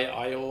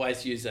I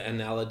always use the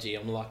analogy.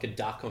 I'm like a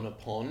duck on a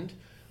pond.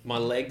 My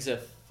legs are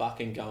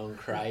fucking going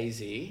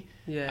crazy.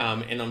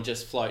 Yeah. And I'm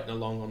just floating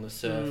along on the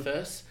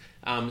surface.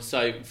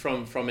 So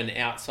from an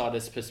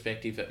outsider's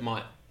perspective, it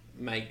might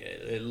make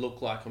it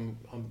look like I'm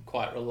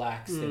quite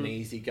relaxed and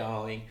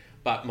easygoing,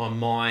 but my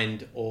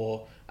mind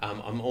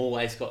I'm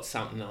always got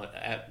something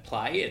at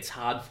play. It's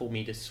hard for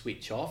me to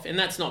switch off, and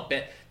that's not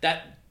bad.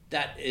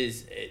 That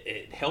is,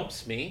 it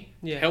helps me.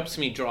 Yeah. Helps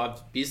me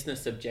drive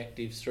business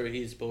objectives through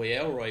his boy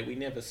Elroy. We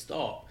never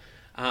stop.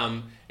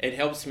 It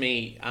helps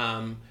me.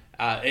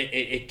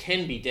 It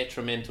can be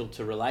detrimental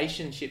to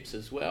relationships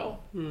as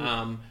well.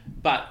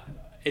 But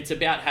it's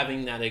about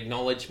having that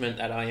acknowledgement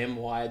that I am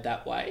wired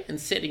that way, and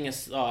setting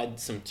aside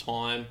some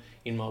time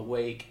in my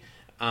week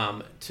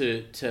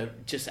to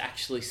just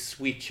actually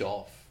switch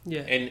off.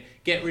 Yeah. And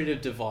get rid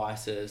of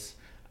devices.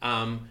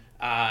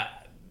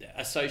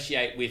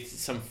 Associate with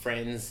some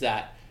friends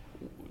that,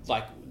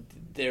 like,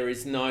 there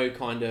is no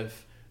kind of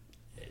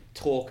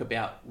talk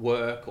about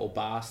work or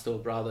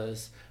Barstool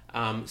Brothers.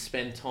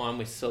 Spend time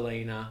with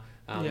Selena,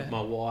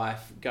 my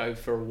wife, go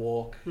for a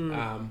walk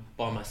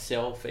by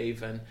myself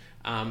even,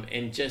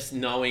 and just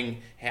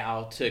knowing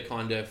how to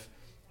kind of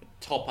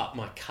top up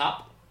my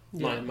cup,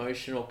 my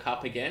emotional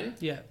cup again.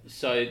 Yeah.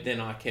 So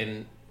then I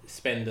can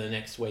spend the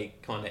next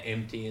week kind of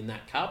emptying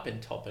that cup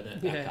and topping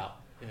it back up.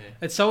 Yeah.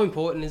 It's so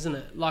important, isn't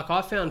it? Like,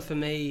 I found for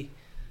me,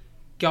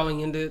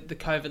 going into the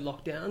COVID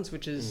lockdowns,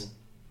 which is,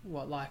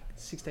 like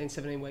 16,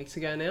 17 weeks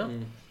ago now,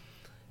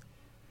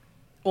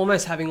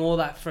 almost having all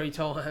that free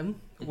time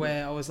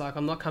where I was like,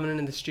 I'm not coming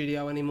in the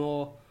studio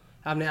anymore.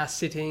 I'm now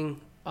sitting.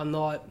 I'm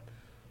not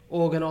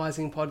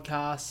organising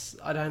podcasts.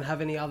 I don't have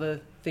any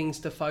other things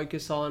to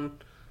focus on.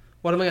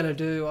 What am I going to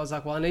do? I was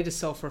like, well, I need to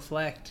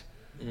self-reflect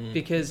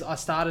because I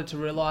started to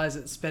realise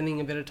that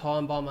spending a bit of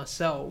time by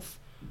myself,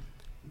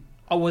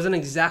 I wasn't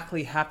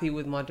exactly happy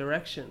with my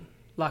direction.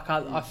 Like,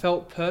 I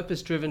felt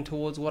purpose-driven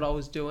towards what I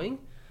was doing,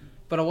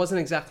 but I wasn't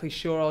exactly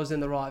sure I was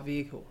in the right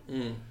vehicle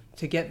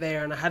to get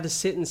there. And I had to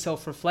sit and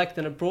self-reflect,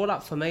 and it brought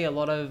up for me a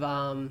lot of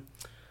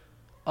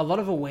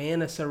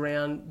awareness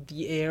around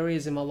the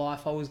areas in my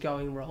life I was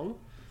going wrong,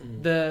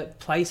 the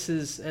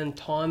places and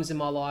times in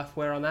my life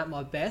where I'm at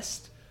my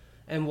best,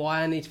 and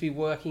why I need to be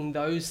working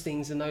those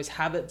things and those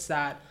habits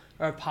that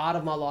are a part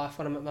of my life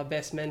when I'm at my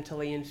best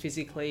mentally and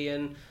physically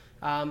and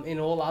in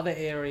all other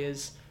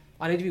areas.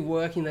 I need to be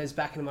working those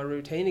back into my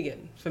routine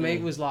again. For me,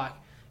 it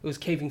was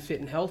keeping fit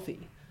and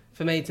healthy.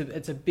 For me,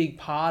 it's a big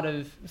part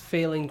of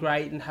feeling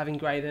great and having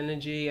great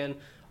energy. And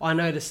I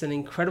noticed an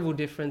incredible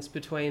difference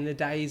between the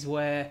days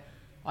where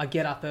I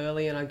get up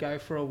early and I go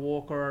for a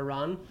walk or a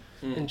run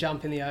and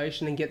jump in the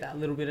ocean and get that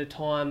little bit of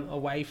time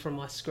away from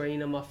my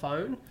screen and my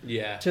phone,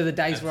 to the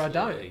days where I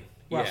don't,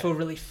 where I feel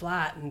really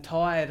flat and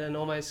tired and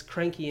almost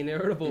cranky and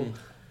irritable.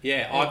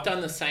 I've done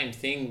the same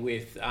thing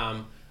with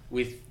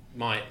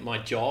my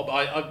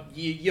job.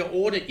 You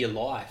audit your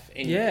life,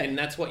 and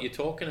that's what you're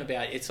talking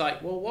about. It's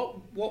like,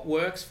 well, what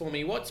works for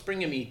me? What's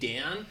bringing me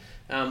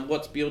down?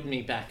 What's building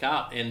me back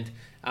up? And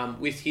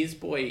with his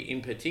boy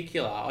in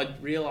particular, I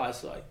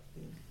realised like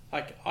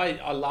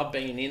I love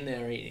being in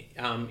there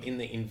in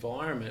the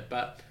environment,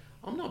 but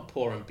I'm not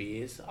pouring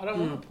beers. I don't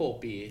want to pour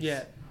beers.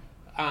 Yeah.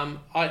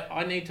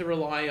 I need to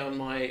rely on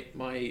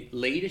my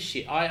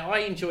leadership. I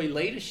enjoy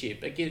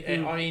leadership.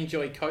 I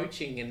enjoy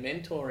coaching and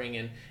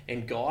mentoring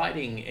and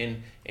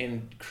guiding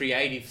and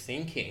creative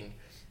thinking.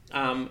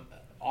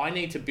 I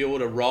need to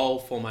build a role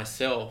for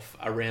myself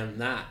around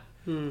that.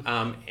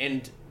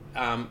 And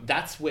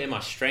that's where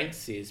my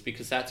strengths is,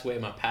 because that's where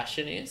my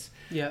passion is.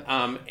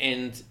 Yeah.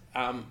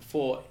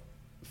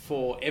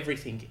 For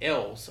everything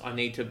else, I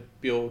need to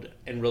build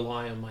and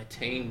rely on my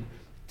team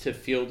to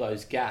fill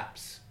those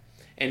gaps.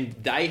 And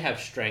they have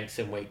strengths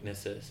and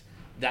weaknesses.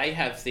 They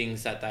have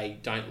things that they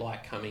don't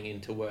like coming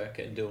into work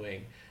and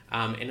doing.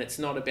 And it's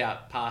not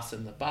about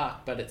passing the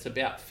buck, but it's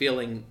about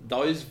filling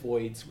those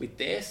voids with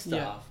their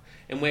stuff.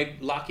 Yeah. And we're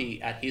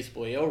lucky at His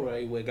Boy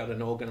Elroy, we've got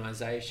an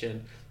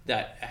organisation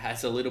that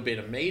has a little bit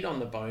of meat on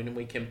the bone, and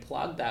we can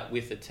plug that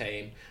with the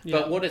team. Yeah.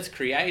 But what it's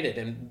created,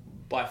 and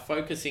by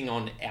focusing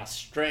on our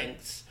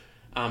strengths,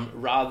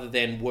 rather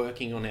than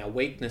working on our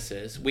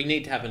weaknesses, we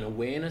need to have an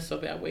awareness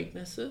of our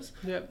weaknesses.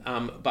 Yep.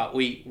 But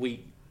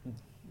we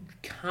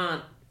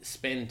can't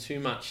spend too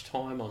much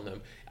time on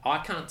them. I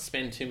can't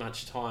spend too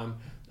much time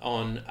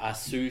on a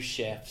sous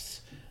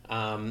chef's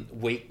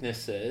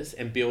weaknesses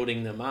and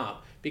building them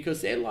up,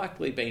 because they're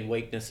likely been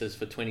weaknesses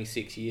for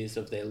 26 years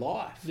of their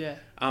life. Yeah.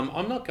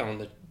 I'm not going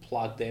to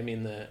plug them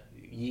in the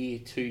year,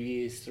 2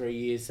 years, 3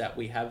 years that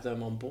we have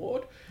them on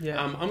board. Yeah.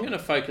 I'm going to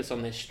focus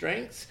on their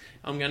strengths.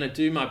 I'm going to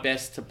do my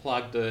best to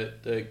plug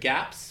the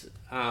gaps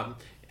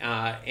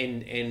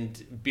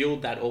and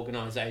build that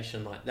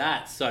organisation like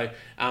that. So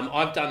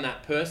I've done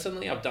that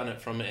personally. I've done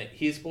it from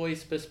his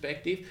boys'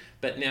 perspective,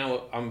 but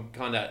now I'm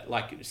kind of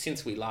like,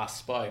 since we last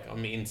spoke,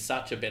 I'm in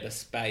such a better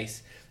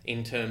space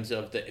in terms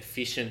of the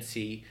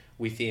efficiency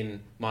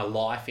within my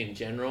life in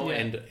general,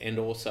 and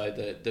also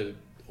the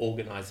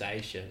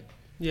organisation.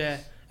 Yeah,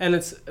 and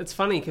it's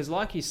funny because,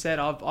 like you said,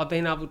 I've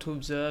been able to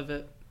observe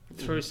it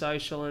through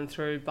social and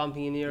through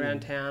bumping into you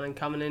around town and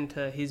coming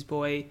into his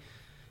boy.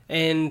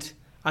 And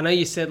I know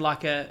you said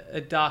like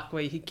a duck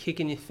where you're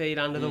kicking your feet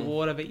under the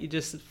water, but you're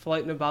just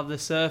floating above the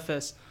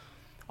surface.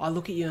 I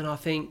look at you and I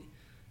think,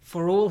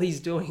 for all he's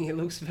doing, it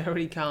looks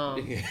very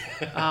calm.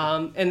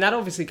 And that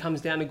obviously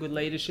comes down to good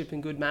leadership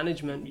and good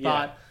management. Yeah.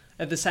 But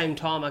at the same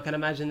time, I can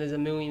imagine there's a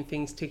million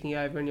things ticking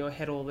over in your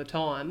head all the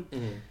time.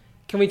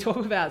 Can we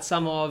talk about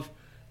some of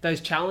those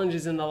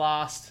challenges in the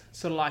last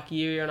sort of like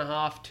year and a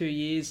half, 2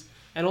 years,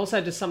 and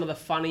also just some of the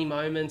funny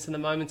moments and the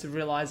moments of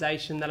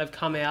realisation that have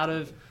come out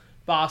of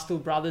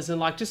Barstool Brothers, and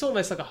like just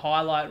almost like a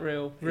highlight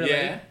reel,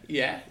 really?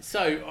 Yeah.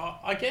 So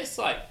I guess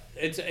like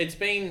it's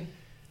been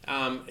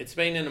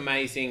an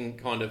amazing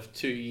kind of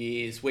 2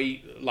 years.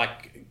 We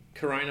like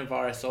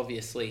coronavirus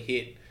obviously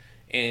hit,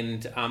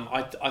 and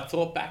I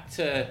thought back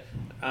to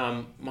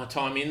my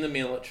time in the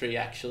military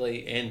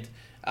actually, and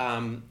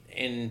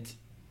in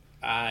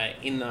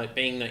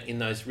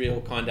those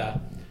real kind of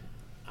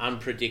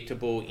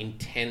unpredictable,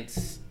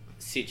 intense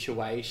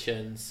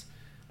situations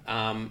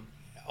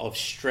of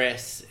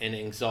stress and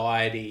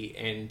anxiety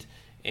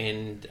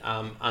and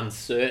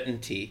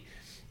uncertainty,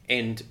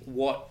 and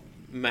what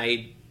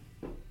made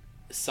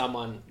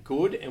someone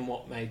good and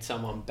what made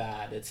someone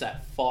bad. It's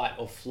that fight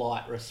or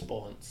flight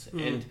response,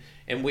 and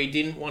we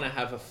didn't want to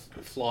have a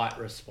flight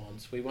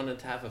response. We wanted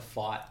to have a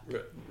fight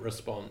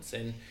response,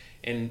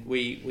 and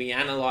we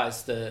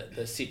analysed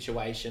the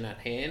situation at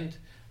hand.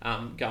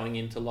 Going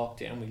into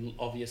lockdown, we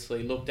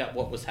obviously looked at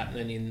what was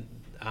happening in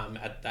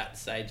at that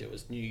stage. It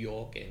was New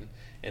York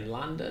and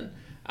London,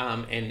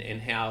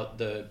 and how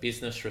the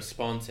business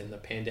response and the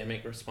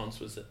pandemic response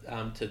was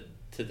to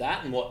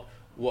that, and what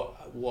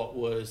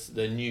was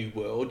the new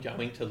world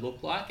going to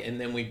look like, and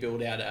then we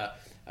built out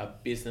a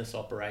business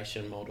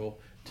operation model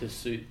to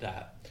suit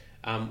that.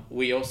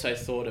 We also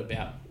thought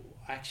about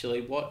actually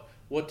what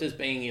does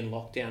being in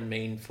lockdown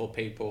mean for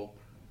people,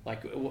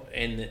 like,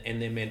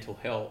 and their mental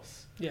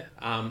health. Yeah.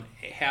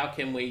 How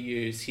can we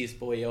use his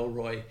boy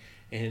Elroy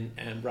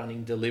and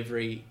running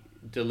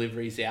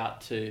deliveries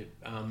out to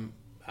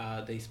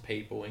these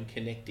people and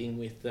connecting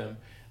with them,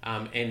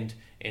 and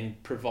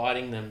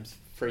providing them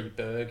free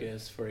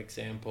burgers, for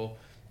example,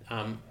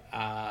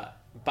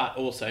 but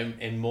also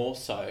and more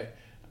so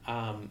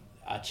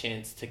a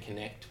chance to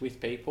connect with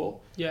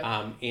people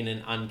in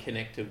an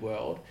unconnected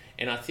world.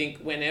 And I think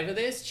whenever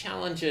there's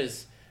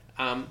challenges,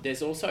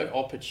 there's also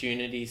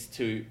opportunities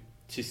to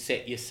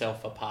set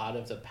yourself apart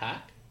of the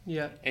pack.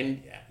 Yeah.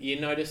 And you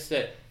notice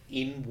that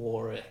in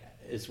war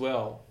as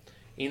well,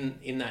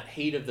 in that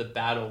heat of the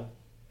battle,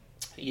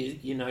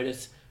 you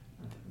notice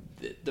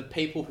the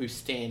people who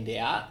stand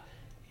out,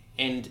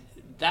 and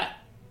that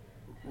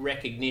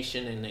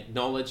recognition and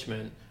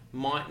acknowledgement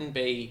mightn't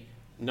be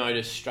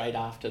noticed straight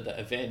after the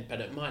event,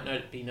 but it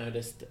might be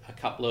noticed a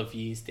couple of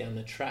years down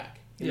the track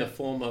in the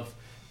form of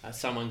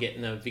someone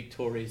getting a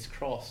Victoria's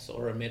Cross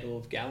or a Medal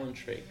of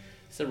Gallantry.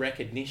 It's a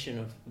recognition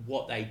of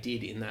what they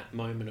did in that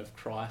moment of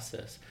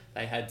crisis.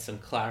 They had some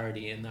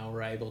clarity, and they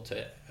were able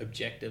to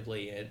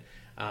objectively and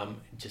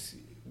just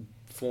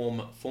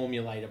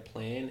formulate a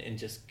plan and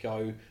just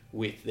go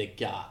with the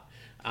gut.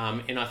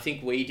 And I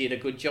think we did a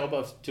good job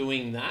of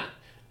doing that,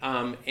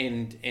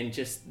 and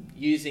just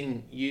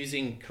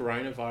using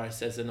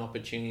coronavirus as an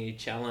opportunity to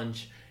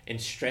challenge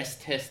and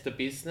stress test the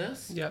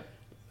business. Yep.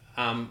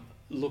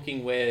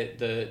 Looking where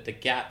the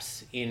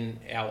gaps in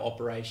our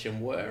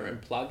operation were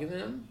and plugging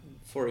them.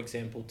 For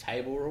example,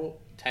 table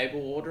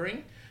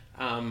ordering,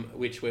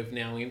 which we've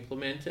now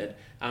implemented,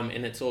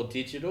 and it's all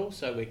digital,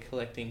 so we're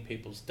collecting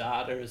people's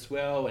data as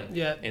well,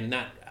 and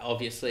that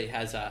obviously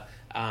has a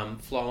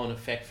flow-on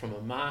effect from a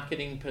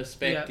marketing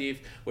perspective.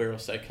 Yep. We're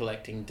also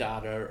collecting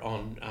data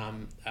on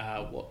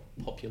what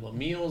popular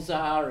meals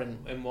are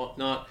and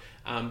whatnot,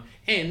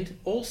 and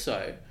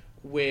also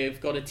we've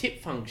got a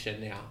tip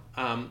function now,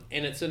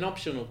 and it's an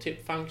optional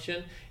tip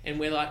function, and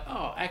we're like,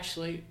 oh,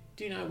 actually,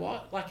 do you know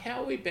what? Like,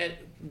 how are we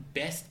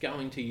best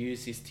going to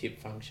use this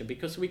tip function?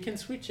 Because we can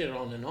switch it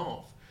on and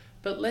off,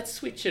 but let's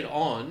switch it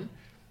on.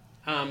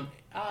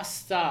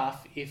 Ask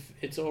staff if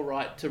it's all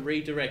right to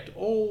redirect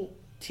all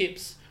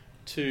tips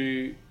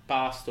to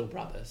Barstool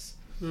Brothers.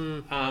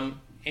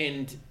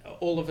 And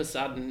all of a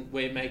sudden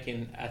we're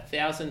making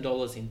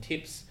 $1,000 in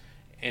tips,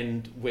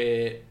 and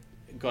we're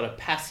got a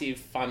passive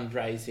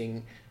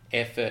fundraising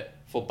effort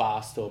for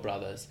Barstool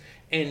Brothers.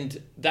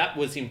 And that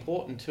was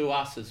important to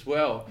us as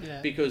well,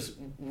 because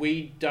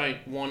we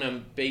don't want to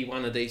be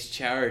one of these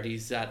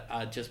charities that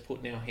are just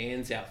putting our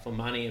hands out for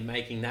money and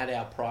making that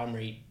our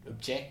primary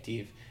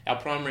objective. our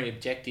primary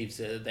objectives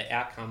are the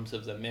outcomes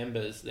of the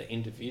members, the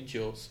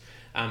individuals.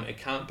 It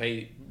can't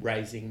be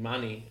raising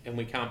money, and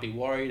we can't be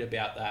worried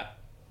about that.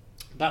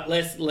 But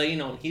let's lean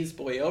on his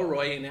boy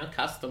Elroy and our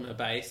customer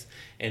base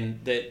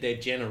and their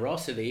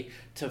generosity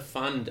to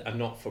fund a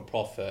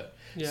not-for-profit.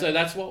 Yeah. So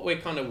that's what we're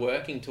kind of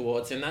working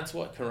towards, and that's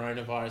what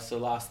coronavirus, the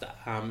last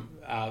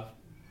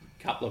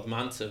couple of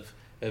months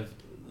have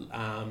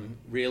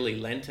really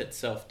lent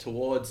itself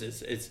towards,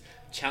 is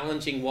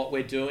challenging what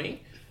we're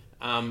doing,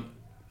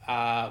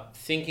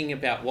 thinking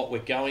about what we're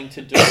going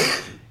to do,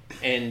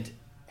 and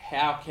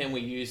how can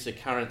we use the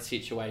current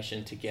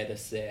situation to get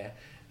us there.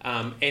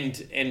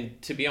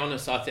 And to be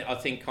honest, I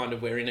think kind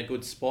of we're in a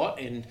good spot,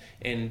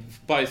 and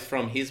both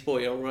from his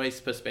boy Elroy's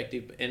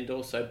perspective and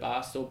also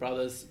Barstool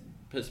Brothers'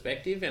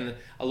 perspective, and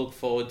I look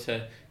forward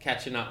to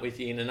catching up with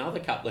you in another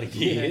couple of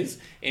years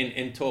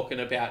and talking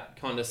about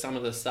kind of some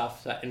of the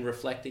stuff and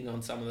reflecting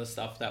on some of the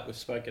stuff that we've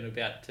spoken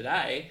about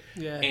today,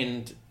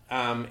 and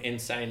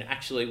saying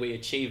actually we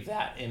achieved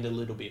that and a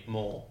little bit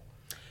more.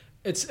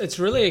 It's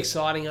really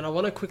exciting, and I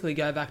want to quickly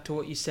go back to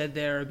what you said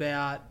there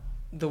about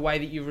the way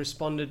that you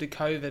responded to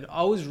COVID.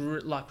 I was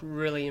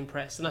really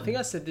impressed, and I think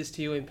I said this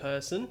to you in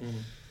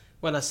person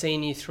when I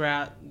seen you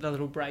throughout the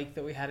little break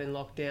that we had in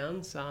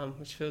lockdowns,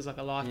 which feels like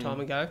a lifetime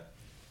ago.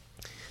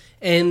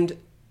 And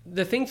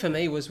the thing for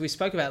me was we're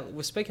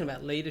speaking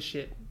about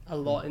leadership a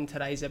lot in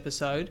today's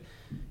episode.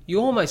 You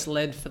almost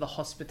led for the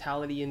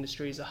hospitality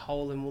industry as a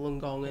whole in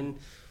Wollongong, and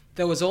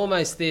there was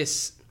almost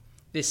this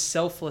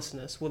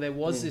selflessness. Well, there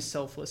was this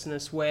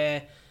selflessness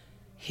where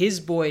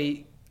his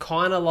boy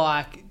kind of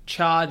like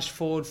charged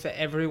forward for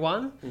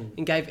everyone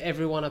and gave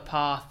everyone a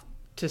path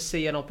to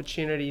see an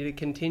opportunity to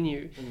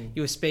continue.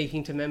 You were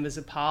speaking to members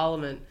of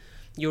parliament,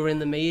 you were in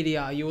the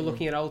media, you were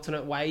looking at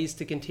alternate ways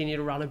to continue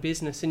to run a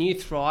business, and you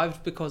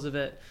thrived because of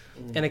it.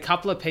 And a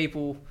couple of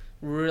people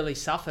really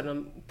suffered,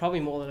 and probably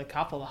more than a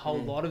couple, a whole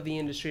lot of the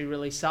industry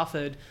really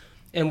suffered.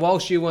 And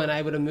whilst you weren't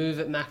able to move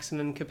at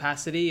maximum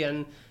capacity,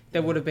 and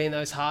there would have been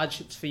those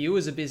hardships for you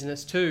as a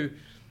business too,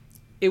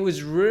 it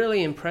was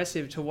really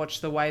impressive to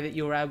watch the way that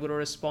you were able to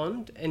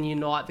respond and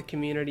unite the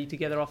community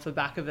together off the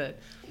back of it.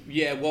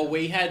 Yeah, well,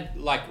 we had,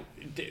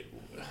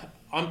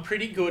 I'm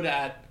pretty good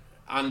at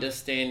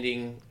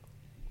understanding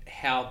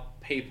how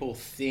people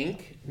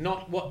think,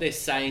 not what they're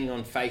saying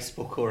on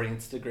Facebook or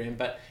Instagram,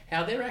 but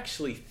how they're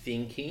actually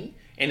thinking,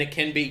 and it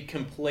can be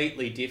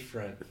completely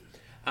different.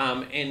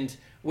 And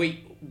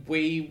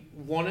we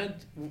wanted,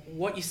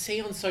 what you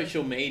see on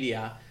social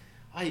media,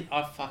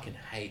 I fucking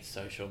hate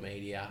social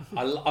media.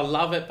 I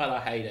love it, but I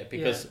hate it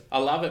because I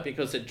love it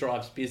because it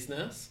drives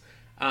business.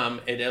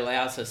 It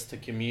allows us to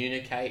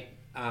communicate,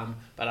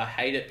 but I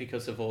hate it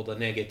because of all the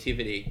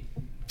negativity.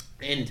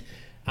 And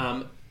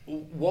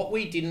what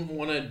we didn't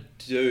want to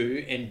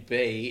do and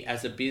be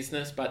as a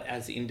business, but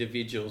as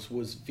individuals,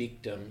 was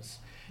victims.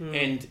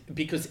 And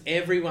because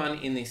everyone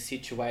in this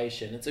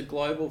situation, it's a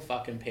global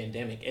fucking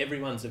pandemic,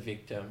 everyone's a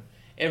victim.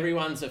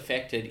 Everyone's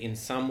affected in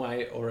some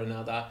way or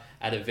another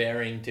at a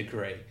varying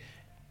degree.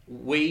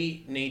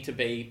 We need to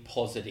be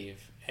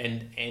positive,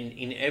 and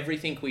in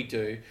everything we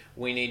do,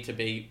 we need to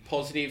be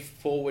positive,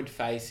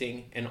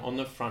 forward-facing, and on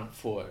the front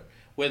foot.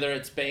 Whether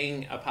it's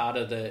being a part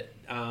of the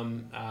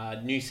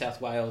New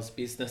South Wales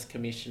Business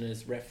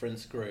Commissioners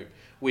Reference Group,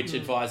 which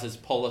advises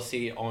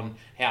policy on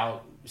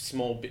how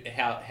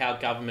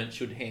government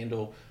should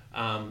handle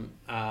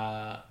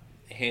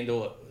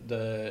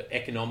the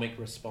economic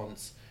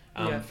response.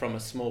 From a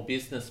small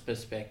business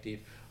perspective,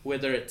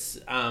 whether it's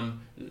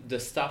the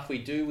stuff we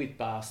do with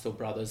Barstool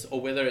Brothers, or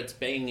whether it's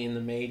being in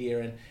the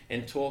media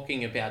and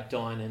talking about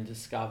Dine and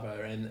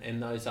Discover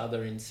and those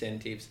other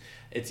incentives.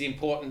 It's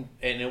important,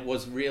 and it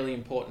was really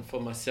important for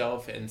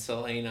myself and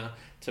Selena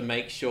to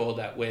make sure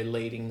that we're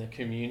leading the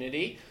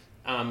community,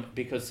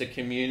 because the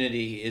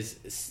community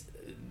is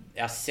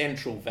our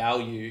central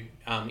value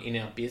in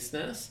our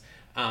business.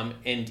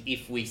 And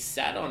if we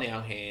sat on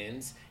our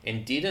hands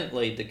and didn't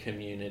lead the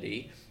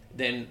community,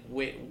 then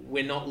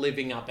we're not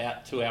living up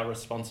to our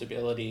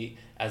responsibility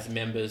as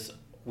members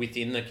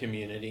within the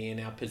community and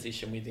our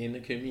position within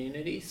the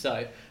community.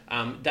 So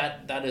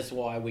that is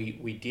why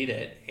we did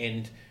it.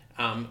 And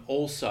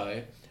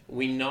also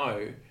we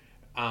know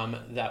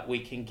that we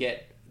can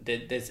get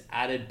that there's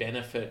added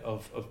benefit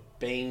of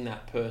being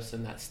that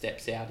person that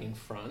steps out in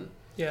front.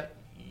 Yeah,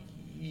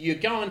 you're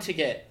going to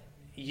get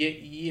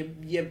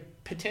you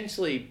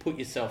potentially put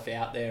yourself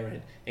out there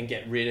and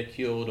get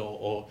ridiculed,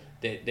 or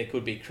there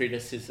could be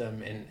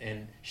criticism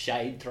and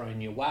shade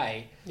thrown your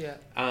way. Yeah.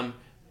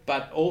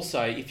 But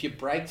also, if you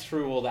break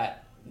through all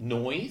that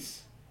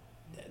noise,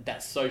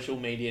 that social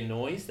media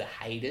noise, the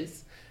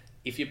haters,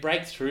 if you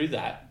break through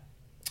that,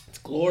 it's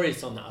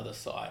glorious on the other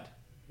side.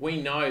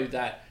 We know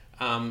that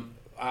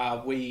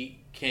we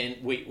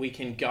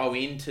can go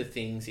into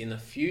things in the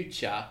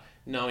future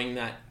knowing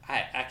that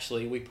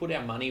actually we put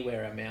our money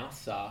where our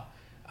mouths are.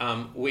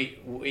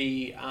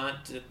 We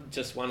aren't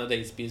just one of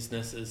these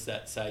businesses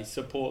that say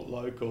support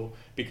local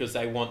because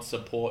they want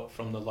support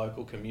from the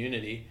local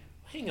community.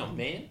 Hang on,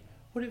 man.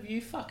 what have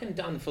you fucking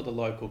done for the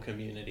local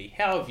community?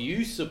 How have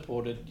you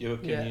supported your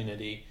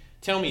community?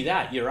 Tell me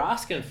that. You're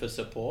asking for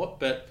support,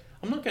 but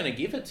I'm not going to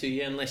give it to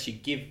you unless you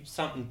give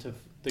something to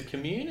the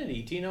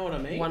community. Do you know what I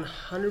mean?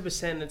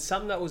 100%. It's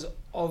something that was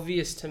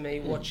obvious to me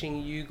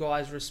watching you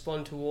guys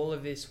respond to all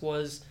of this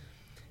was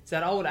it's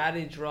that old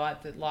adage,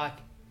 right, that like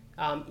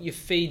you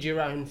feed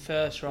your own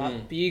first,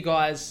 right? But you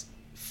guys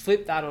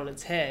flipped that on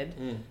its head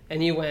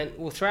and you went,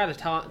 well, throughout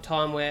a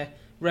time where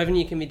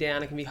revenue can be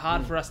down, it can be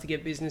hard for us to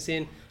get business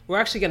in, we're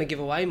actually going to give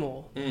away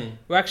more.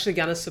 We're actually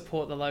going to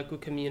support the local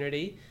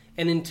community.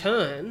 And in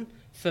turn,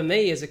 for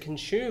me as a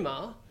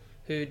consumer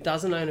who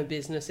doesn't own a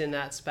business in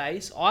that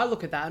space, I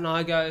look at that and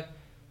I go,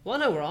 well,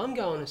 I know where I'm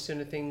going as soon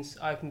as things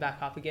open back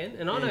up again.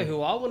 And I know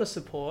who I want to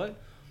support.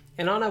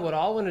 And I know what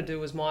I want to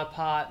do as my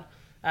part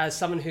as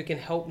someone who can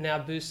help now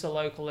boost the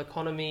local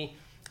economy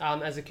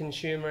as a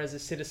consumer, as a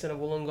citizen of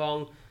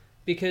Wollongong,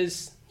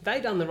 because they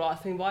done the right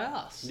thing by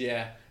us.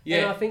 Yeah.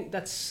 And I think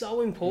that's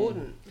so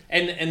important.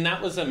 And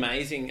that was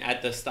amazing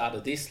at the start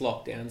of this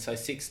lockdown. So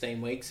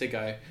 16 weeks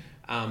ago,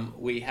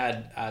 we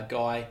had a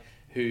guy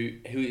who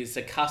is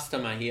a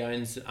customer. He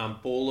owns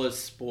Ballers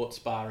Sports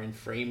Bar in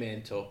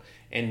Fremantle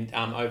and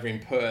over in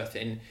Perth.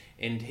 And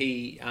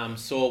he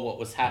saw what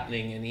was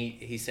happening and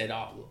he said,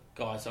 oh,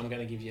 guys, I'm going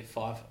to give you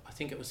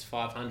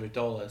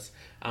 $500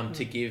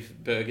 to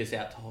give burgers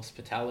out to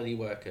hospitality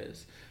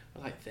workers.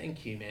 I'm like,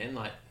 thank you, man.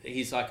 Like,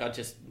 he's like, I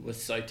just was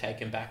so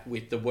taken back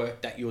with the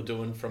work that you're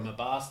doing from a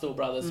Barstool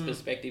Brothers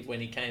perspective when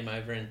he came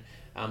over and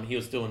he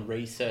was doing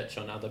research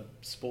on other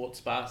sports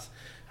bars.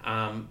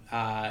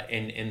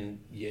 And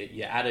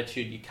your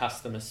attitude, your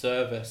customer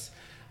service,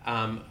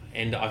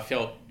 and I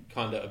felt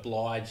kind of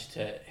obliged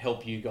to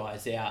help you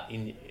guys out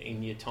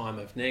in your time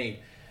of need,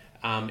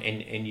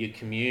 and your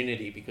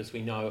community, because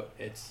we know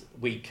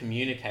we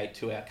communicate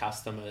to our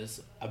customers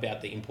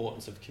about the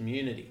importance of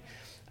community,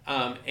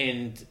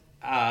 and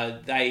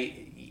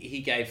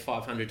he gave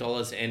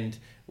 $500 and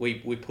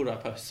we put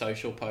up a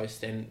social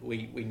post and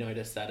we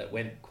noticed that it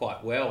went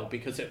quite well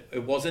because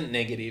it wasn't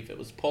negative, it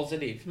was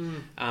positive.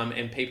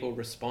 And people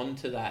respond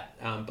to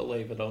that,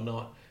 believe it or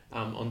not,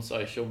 on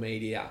social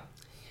media.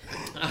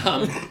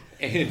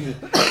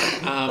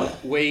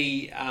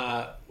 We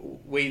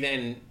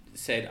then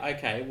said,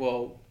 okay,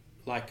 well,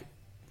 like,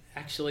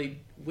 actually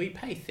we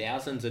pay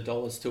thousands of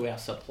dollars to our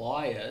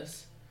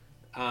suppliers.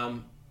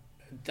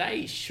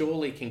 They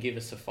surely can give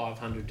us a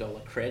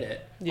 $500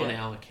 credit on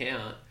our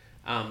account,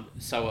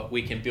 so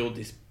we can build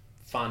this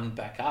fund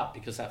back up,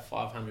 because that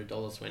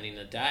 $500 went in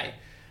a day.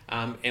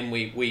 And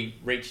we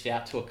reached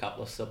out to a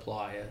couple of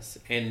suppliers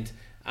and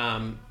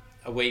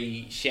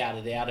we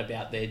shouted out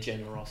about their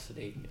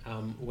generosity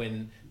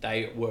when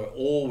they were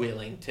all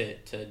willing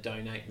to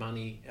donate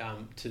money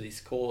to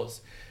this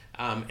cause.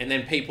 And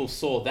then people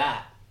saw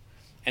that.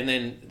 And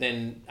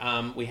then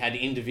we had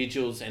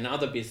individuals and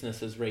other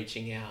businesses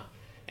reaching out.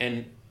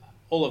 And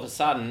all of a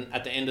sudden,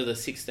 at the end of the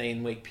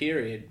 16-week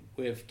period,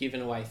 we've given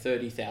away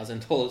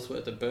 $30,000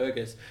 worth of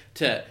burgers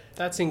to...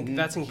 That's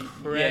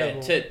incredible.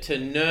 Yeah, to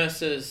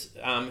nurses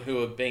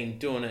who have been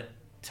doing it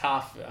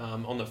tough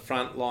on the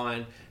front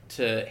line,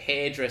 to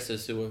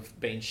hairdressers who have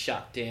been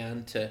shut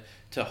down, to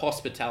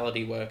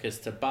hospitality workers,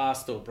 to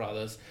Barstool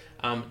Brothers,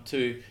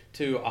 to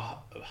a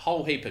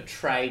whole heap of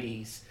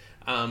tradies,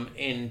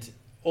 and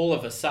all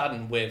of a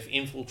sudden we've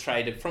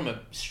infiltrated, from a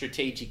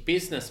strategic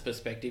business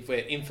perspective,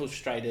 we've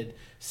infiltrated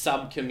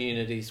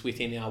sub-communities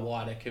within our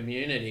wider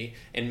community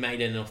and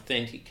made an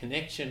authentic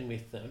connection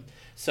with them.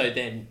 So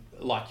then,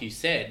 like you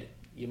said,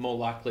 you're more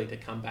likely to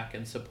come back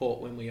and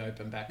support when we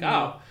open back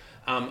up.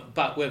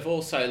 But we've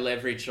also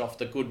leveraged off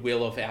the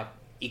goodwill of our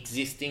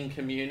existing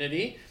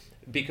community,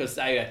 because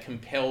they are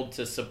compelled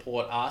to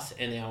support us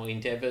and our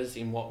endeavours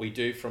in what we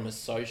do from a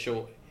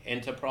social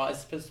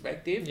enterprise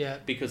perspective,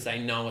 because they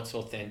know it's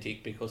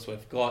authentic, because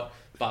we've got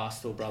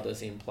Barstool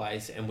Brothers in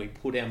place and we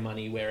put our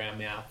money where our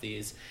mouth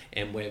is,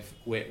 and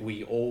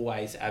we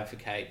always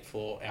advocate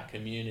for our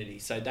community.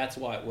 So that's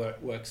why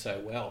it works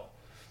so well.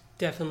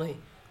 Definitely.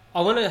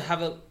 I want to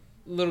have a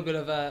little bit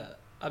of a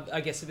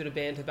bit of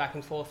banter back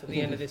and forth at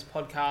the end of this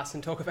podcast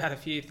and talk about a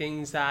few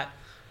things that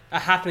are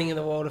happening in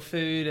the world of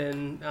food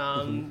and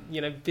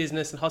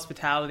business and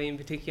hospitality in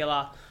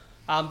particular.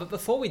 But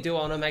before we do,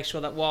 I want to make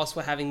sure that whilst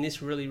we're having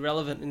this really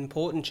relevant and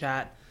important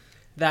chat,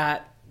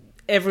 that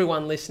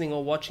everyone listening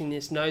or watching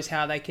this knows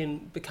how they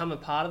can become a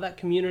part of that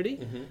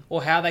community,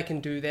 or how they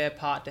can do their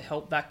part to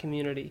help that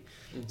community.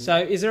 So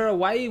is there a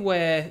way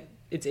where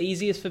it's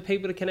easiest for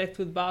people to connect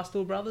with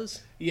Barstool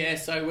Brothers? Yeah,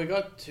 so we've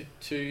got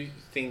two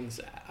things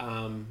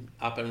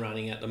up and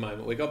running at the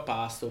moment. We've got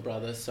Barstool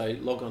Brothers, so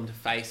log on to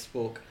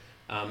Facebook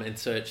and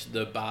search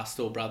the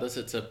Barstool Brothers.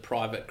 It's a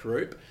private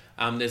group.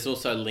 There's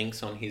also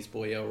links on his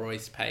boy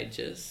Elroy's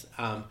pages,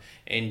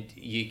 and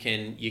you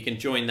can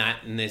join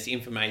that, and there's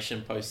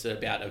information posted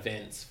about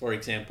events. For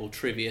example,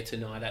 trivia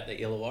tonight at the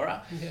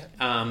Illawarra,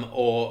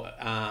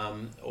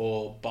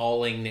 or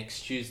bowling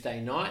next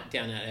Tuesday night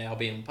down at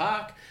Albion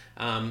Park,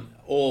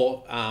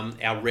 or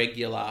our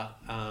regular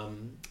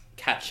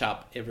catch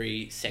up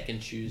every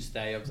second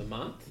Tuesday of the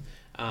month.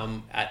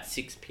 at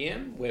 6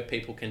 p.m, where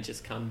people can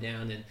just come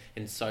down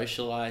and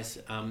socialise.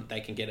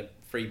 They can get a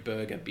free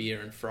burger, beer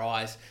and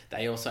fries.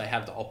 They also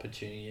have the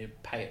opportunity to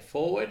pay it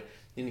forward.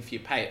 And if you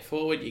pay it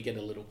forward, you get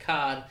a little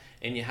card,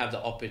 and you have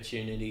the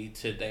opportunity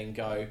to then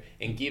go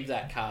and give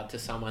that card to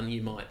someone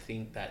you might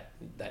think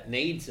that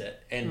needs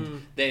it.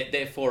 And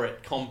therefore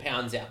it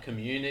compounds our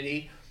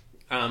community.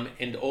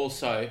 And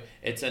also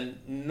it's a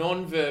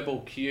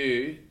non-verbal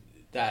cue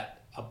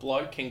that a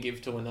bloke can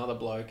give to another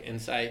bloke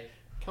and say,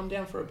 come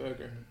down for a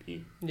burger and a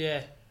beer.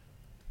 Yeah.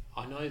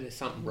 I know there's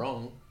something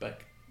wrong, but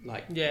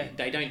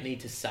they don't need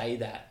to say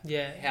that.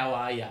 Yeah. How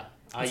are you?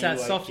 It's that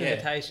soft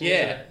invitation.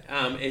 Yeah.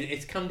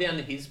 It's come down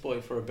to his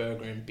boy for a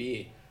burger and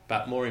beer,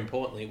 but more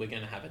importantly, we're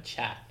going to have a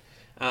chat.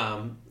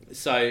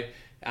 So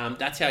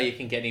that's how you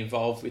can get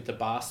involved with the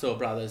Barstool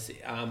Brothers.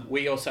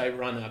 We also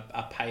run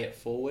a pay it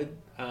forward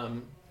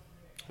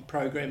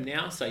program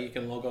now, so you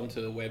can log on to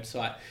the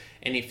website,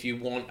 and if you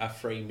want a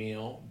free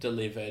meal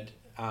delivered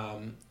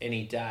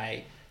any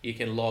day, you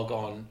can log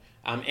on.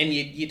 And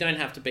you don't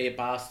have to be a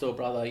Barstool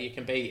Brother. You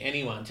can be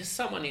anyone, just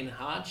someone in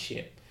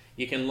hardship.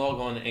 You can log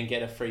on and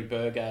get a free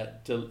burger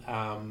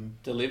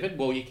delivered.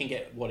 Well, you can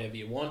get whatever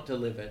you want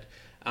delivered.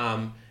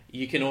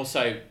 You can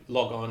also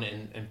log on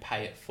and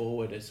pay it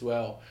forward as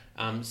well.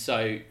 And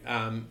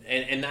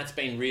that's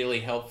been really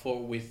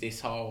helpful with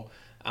this whole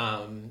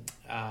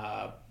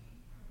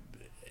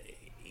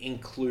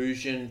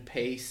inclusion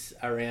piece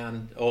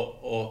around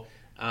or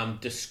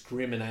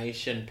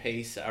discrimination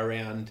piece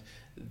around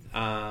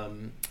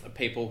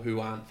people who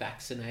aren't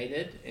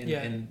vaccinated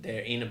and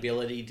their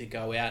inability to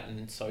go out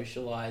and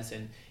socialise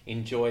and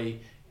enjoy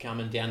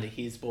coming down to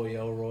his boy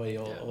Elroy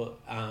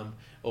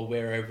or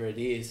wherever it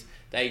is.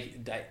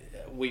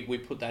 We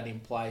put that in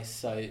place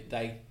so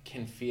they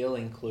can feel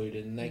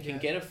included, and they can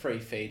get a free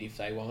feed if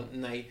they want,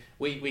 and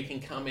we can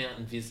come out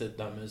and visit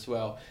them as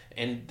well.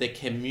 And the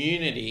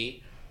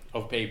community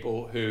of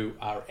people who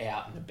are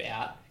out and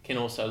about can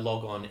also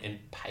log on and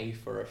pay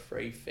for a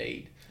free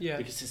feed. Yeah.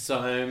 Because there's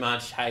so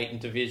much hate and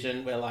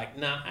division. We're like,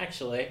 nah,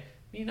 actually,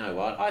 you know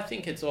what? I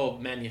think it's all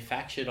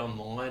manufactured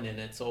online, and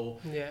it's all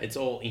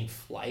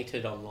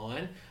inflated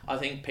online. I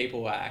think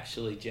people are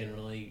actually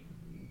genuinely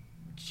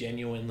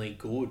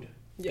good.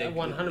 Yeah,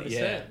 100%.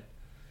 Yeah.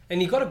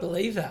 And you've got to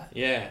believe that.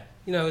 Yeah.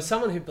 You know, as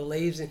someone who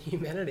believes in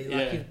humanity,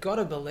 you've got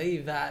to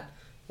believe that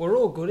we're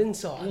all good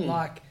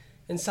inside.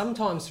 And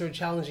sometimes through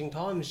challenging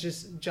times,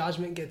 just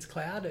judgment gets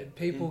clouded.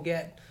 People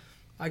get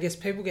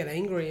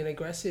angry and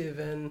aggressive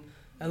and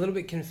a little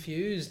bit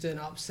confused and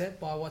upset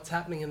by what's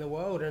happening in the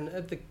world. And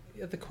at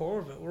the core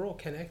of it, we're all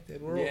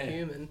connected. We're all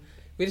human.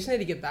 We just need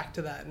to get back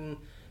to that. And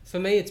for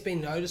me, it's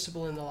been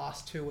noticeable in the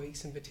last 2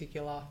 weeks in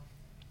particular.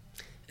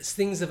 As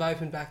things have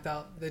opened back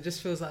up, there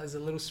just feels like there's a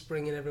little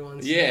spring in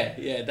everyone's step.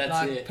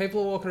 That's it.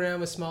 People are walking around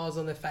with smiles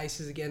on their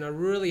faces again. I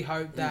really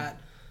hope that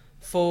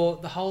for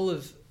the whole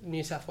of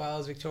New South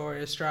Wales,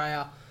 Victoria,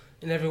 Australia,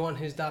 and everyone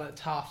who's done it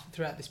tough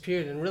throughout this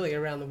period, and really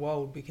around the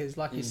world, because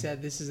like you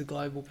said, this is a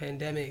global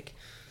pandemic.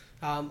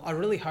 I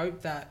really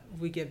hope that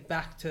we get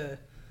back to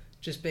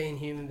just being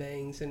human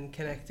beings and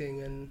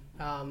connecting and,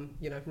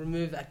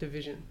 remove that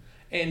division.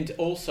 And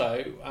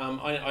also,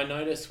 I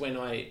noticed when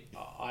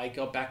I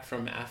got back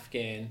from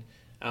Afghan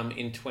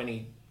in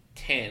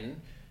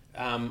 2010,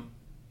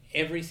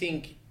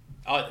 everything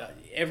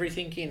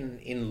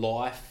in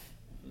life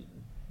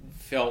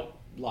felt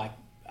like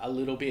a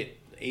little bit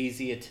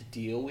easier to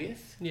deal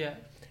with. Yeah.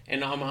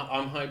 And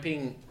I'm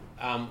hoping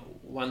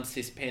once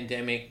this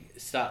pandemic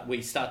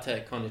we start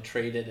to kind of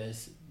treat it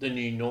as the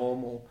new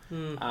normal,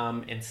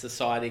 and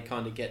society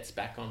kind of gets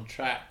back on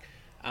track.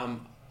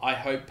 I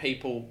hope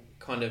people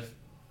kind of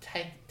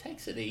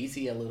takes it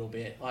easy a little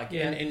bit,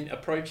 and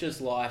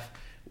approaches life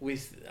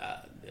with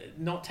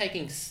not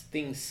taking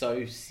things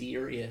so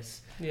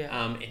serious.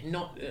 And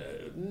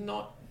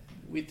not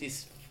with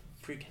this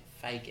freaking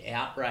fake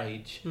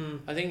outrage.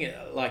 I think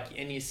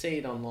and you see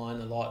it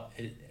online a lot.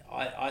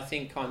 I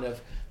think kind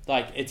of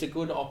it's a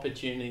good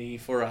opportunity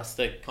for us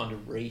to kind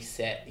of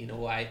reset in a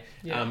way,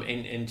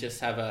 and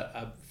just have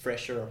a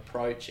fresher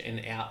approach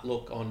and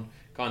outlook on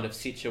kind of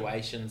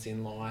situations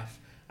in life,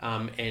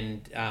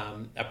 and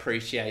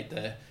appreciate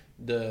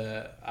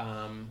the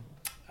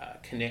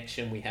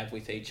connection we have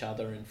with each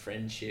other and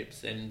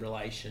friendships and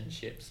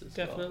relationships as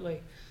well.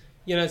 Definitely.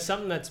 You know,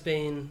 something that's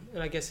been,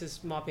 and I guess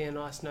this might be a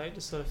nice note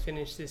to sort of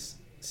finish this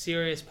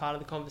serious part of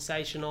the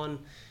conversation on,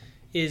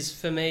 is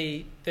for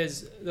me, there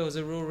was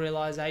a real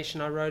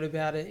realisation. I wrote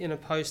about it in a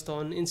post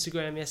on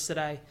Instagram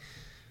yesterday.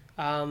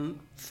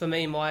 For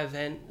me, my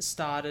event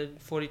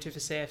started, 42 for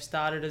CF,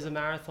 started as a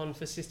marathon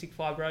for cystic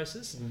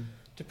fibrosis,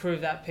 to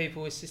prove that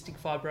people with cystic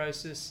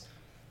fibrosis,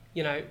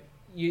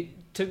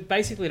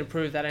 to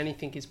prove that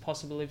anything is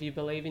possible if you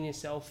believe in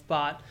yourself,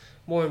 but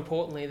more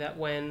importantly, that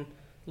when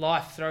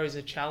life throws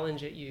a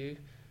challenge at you,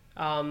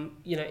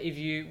 if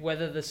you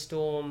weather the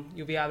storm,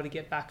 you'll be able to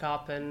get back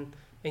up and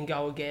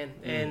go again.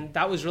 And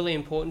that was really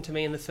important to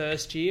me in the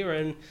first year.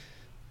 And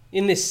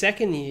in this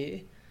second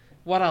year,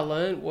 what I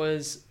learned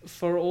was,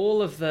 for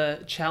all of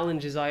the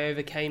challenges I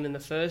overcame in the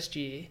first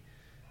year,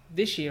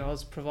 this year I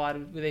was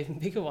provided with even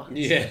bigger ones.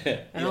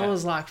 Yeah. And I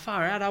was like,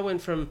 far out. I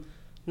went from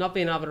not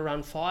being able to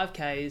run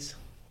 5Ks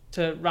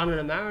to running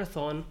a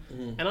marathon.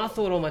 And I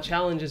thought all my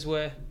challenges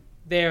were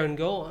there and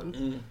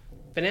gone.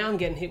 But now I'm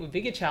getting hit with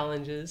bigger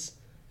challenges.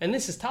 And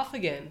this is tough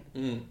again.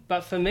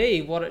 But for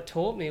me, what it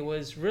taught me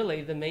was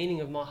really the meaning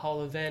of my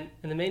whole event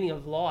and the meaning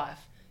of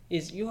life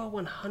is you are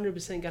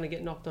 100% going to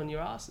get knocked on your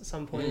ass at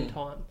some point in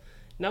time.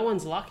 No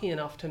one's lucky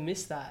enough to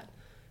miss that.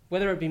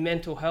 Whether it be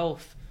mental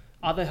health,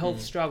 other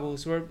health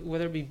struggles, or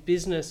whether it be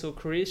business or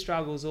career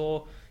struggles,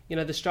 or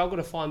the struggle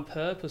to find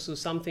purpose or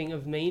something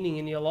of meaning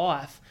in your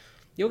life,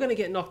 you're going to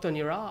get knocked on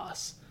your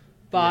ass.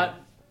 But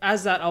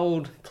as that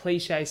old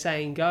cliche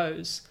saying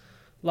goes,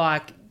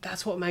 like,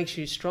 that's what makes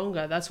you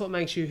stronger. That's what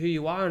makes you who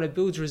you are, and it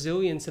builds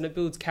resilience and it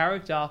builds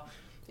character.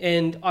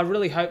 And I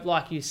really hope,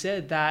 like you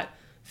said, that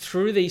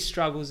through these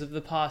struggles of the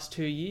past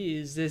 2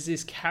 years, there's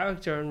this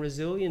character and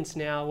resilience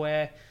now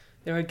where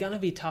there are going to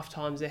be tough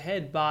times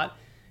ahead, but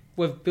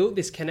we've built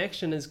this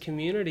connection as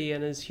community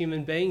and as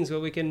human beings where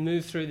we can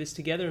move through this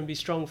together and be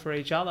strong for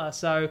each other.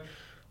 So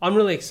I'm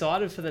really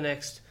excited for the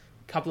next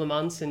couple of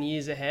months and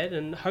years ahead,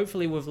 and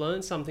hopefully we've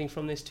learned something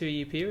from this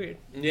 2-year period.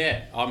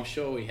 Yeah, I'm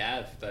sure we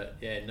have, but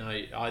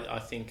I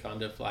think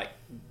kind of like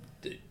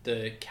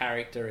the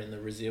character and the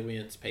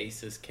resilience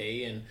piece is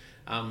key, and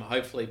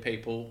hopefully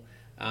people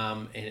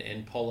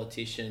and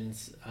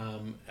politicians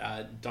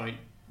don't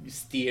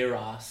steer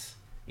us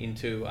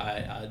into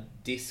a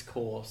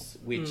discourse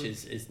which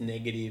is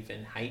negative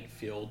and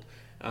hate-filled,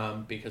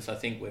 because I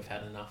think we've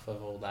had enough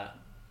of all that.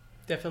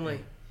 Definitely.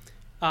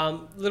 A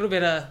little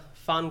bit of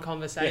fun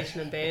conversation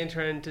and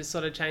banter, and to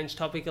sort of change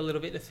topic a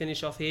little bit to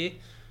finish off here.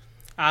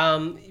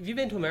 Have you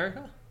been to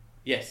America?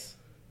 Yes.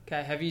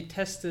 Okay, have you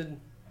tested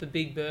the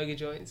big burger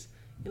joints?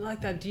 You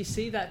like that? Do you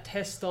see that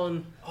test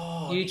on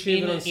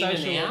YouTube and on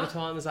social all the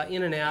time? It's like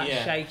In-N-Out,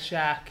 Shake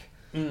Shack,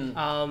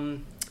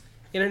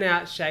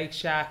 In-N-Out, Shake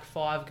Shack,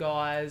 Five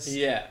Guys,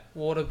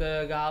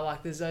 Whataburger.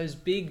 Like, there's those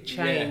big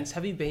chains.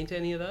 Have you been to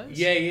any of those?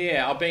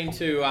 Yeah. I've been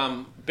to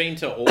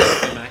all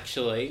of them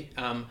actually.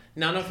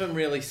 None of them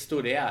really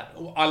stood out.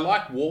 I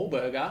like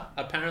Wahlburger.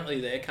 Apparently,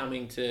 they're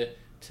coming to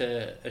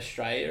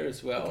Australia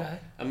as well. Okay.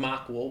 A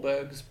Mark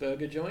Wahlberg's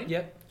burger joint.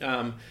 Yep.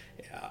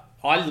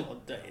 I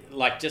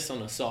like, just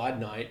on a side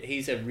note,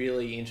 he's a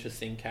really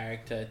interesting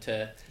character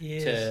to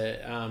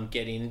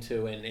get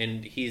into,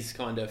 and his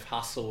kind of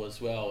hustle as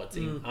well. It's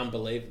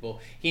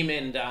unbelievable. Him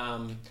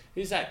and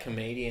who's that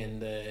comedian?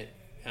 The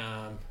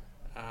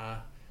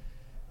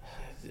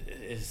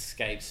it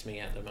escapes me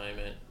at the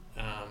moment.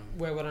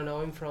 Where would I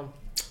know him from?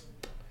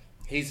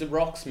 He's a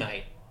Rock's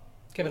mate.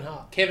 Kevin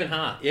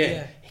Hart.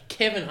 Yeah.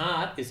 Kevin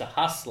Hart is a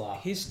hustler.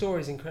 His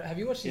story's incredible. Have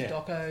you watched his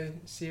doco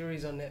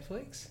series on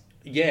Netflix?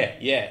 Yeah,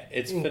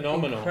 it's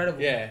phenomenal.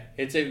 Incredible. Yeah,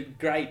 it's a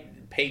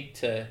great peek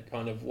to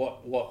kind of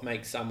what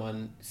makes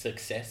someone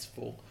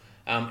successful.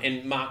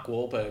 And Mark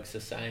Wahlberg's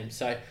the same.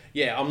 So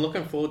yeah, I'm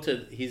looking forward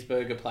to his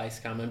burger place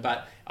coming.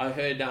 But I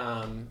heard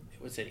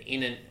was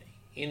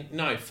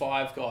it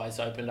Five Guys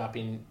opened up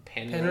in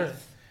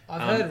Penrith.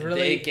 I've heard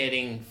really they're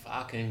getting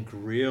fucking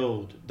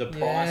grilled. The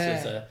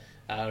prices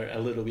are a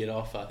little bit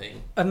off, I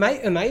think. A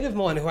mate of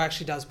mine who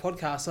actually does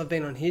podcasts, I've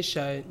been on his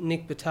show,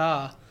 Nick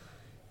Batar.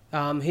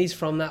 He's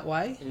from that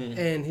way,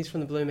 and he's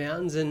from the Blue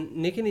Mountains, and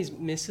Nick and his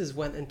missus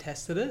went and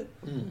tested it,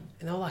 and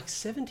they were like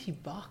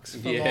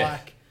 $70 for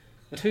like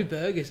 2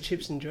 burgers,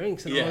 chips and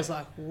drinks, and I was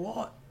like,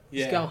 what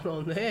is going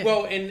on there?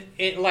 Well, and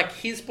like,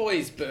 his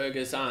boys'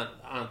 burgers aren't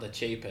the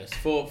cheapest.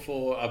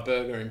 For a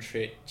burger and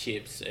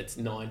chips, it's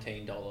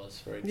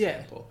 $19, for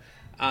example.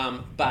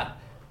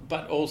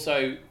 But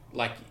also,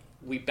 like,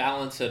 we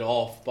balance it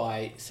off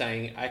by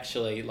saying,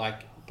 actually,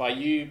 like, by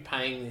you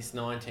paying this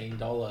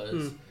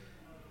 $19,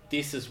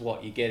 this is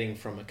what you're getting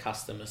from a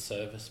customer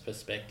service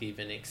perspective,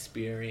 an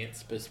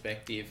experience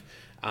perspective,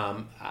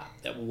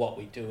 what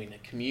we do in a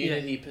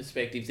community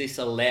perspective. This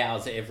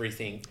allows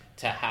everything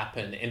to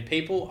happen, and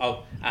people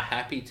are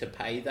happy to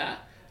pay that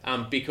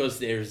because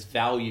there's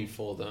value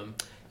for them.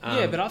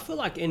 But I feel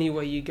like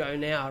anywhere you go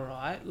now,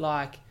 right,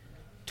 like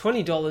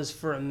 $20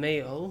 for a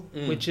meal,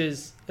 which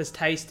is as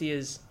tasty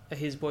as a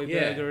His Boy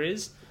burger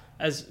is,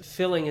 as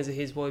filling as a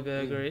His Boy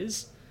burger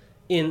is,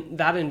 in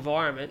that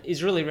environment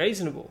is really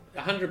reasonable.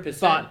 100%.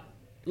 But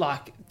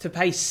like, to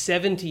pay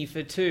 $70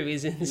 for 2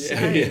 is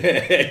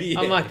insane.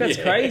 I'm like, that's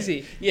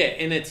crazy. Yeah,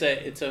 and it's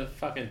a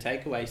fucking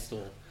takeaway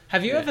store.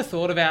 Have you ever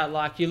thought about,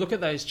 like, you look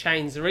at those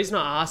chains, the reason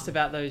I asked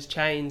about those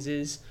chains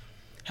is,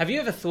 have you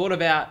ever thought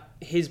about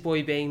His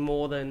Boy being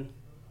more than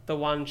the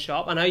one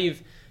shop? I know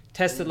you've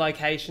tested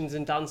locations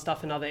and done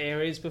stuff in other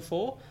areas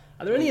before.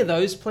 Are there any of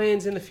those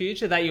plans in the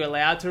future that you're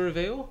allowed to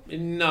reveal?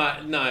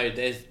 No,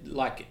 there's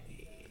like,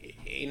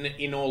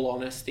 in all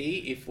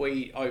honesty, if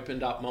we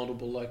opened up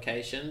multiple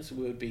locations,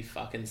 we would be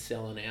fucking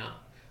selling out.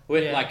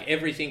 Like,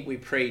 everything we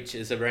preach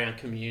is around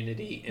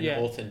community and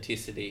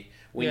authenticity.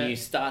 When you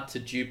start to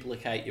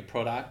duplicate your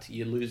product,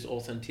 you lose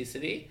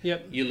authenticity.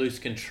 You lose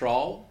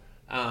control.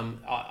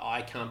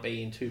 I can't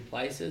be in two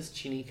places.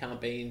 Chinny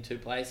can't be in two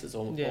places,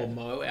 or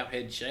Mo, our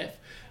head chef.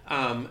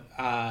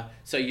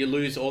 So you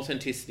lose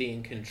authenticity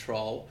and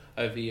control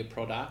over your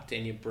product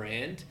and your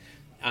brand.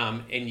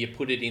 And you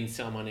put it in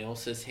someone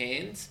else's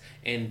hands,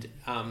 and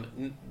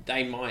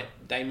they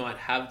might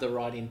have the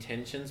right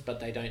intentions, but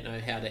they don't know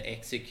how to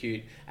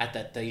execute at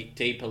that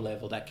deeper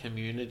level, that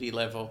community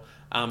level.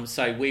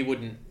 So we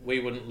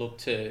wouldn't look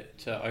to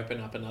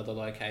open up another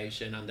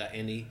location under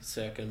any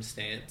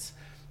circumstance.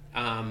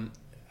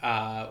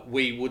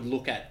 We would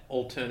look at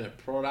alternate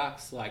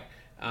products, like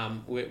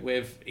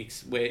we're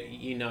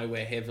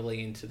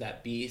heavily into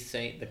that beer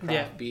scene, the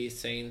craft beer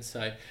scene.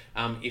 So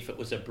if it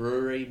was a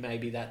brewery,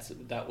 maybe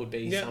that would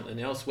be something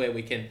else where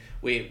we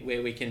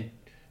can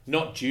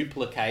not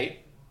duplicate,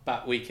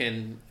 but we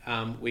can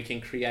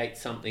create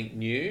something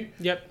new.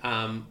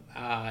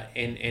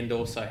 And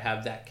also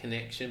have that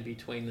connection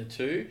between the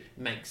two.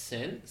 Makes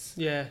sense.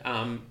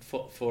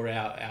 For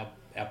our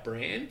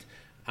brand.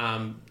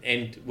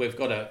 And we've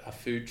got a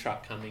food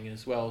truck coming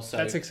as well, so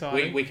that's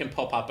exciting. We can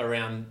pop up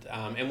around,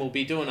 and we'll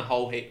be doing a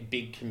whole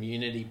big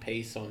community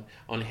piece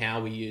on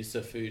how we use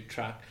the food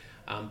truck.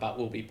 But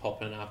we'll be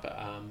popping up,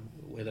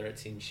 whether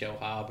it's in Shell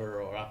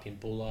Harbour or up in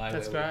Bulli,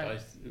 that's where great.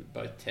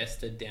 we're both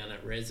tested down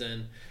at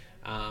Resin.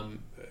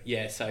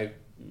 That's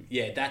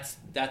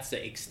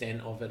the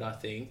extent of it, I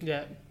think.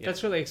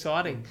 That's really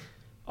exciting.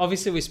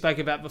 Obviously, we spoke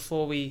about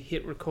before we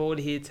hit record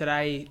here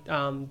today,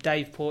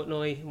 Dave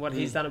Portnoy, what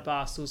he's done at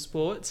Barstool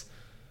Sports.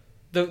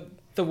 The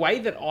way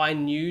that I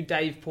knew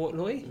Dave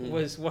Portnoy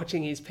was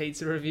watching his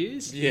pizza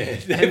reviews. Yeah,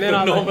 they're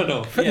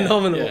phenomenal.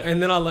 Phenomenal. Yeah.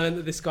 And then I learned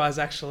that this guy's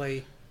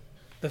actually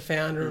the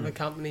founder of a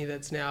company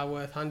that's now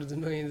worth hundreds of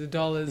millions of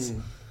dollars.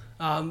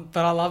 But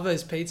I love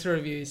those pizza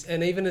reviews.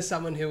 And even as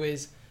someone who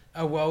is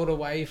a world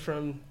away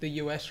from the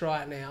US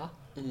right now,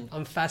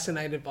 I'm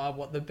fascinated by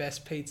what the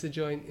best pizza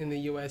joint in the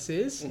US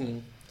is.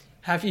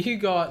 Have you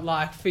got,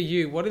 like, for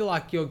you, what are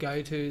like your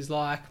go-tos?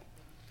 Like,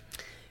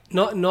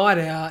 not night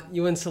out,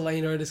 you and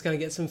Selena are just going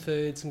to get some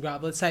food, some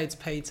grub. Let's say it's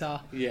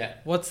pizza.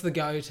 What's the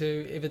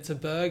go-to? If it's a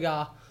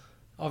burger,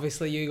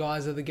 obviously you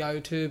guys are the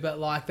go-to, but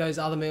like those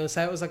other meals,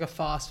 say it was like a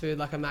fast food,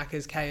 like a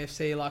Macca's,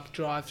 KFC, like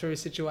drive-through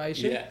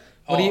situation.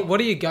 What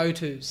are your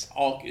go-tos?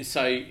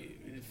 So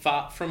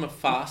from a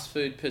fast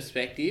food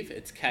perspective,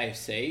 it's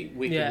KFC,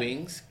 Wicked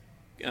Wings,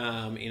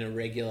 in a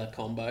regular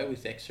combo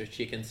with extra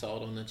chicken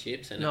salt on the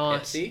chips and a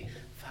Pepsi.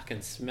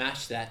 Fucking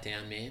smash that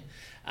down, man.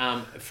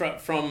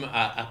 From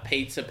a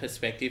pizza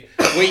perspective,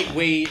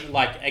 we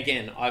like,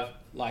 again,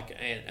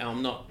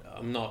 I'm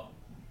not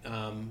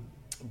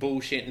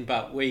bullshitting,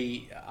 but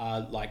we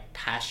are like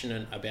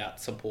passionate about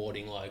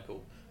supporting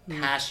local.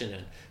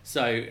 Passionate.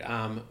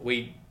 So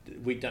we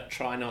don't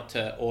try not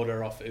to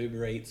order off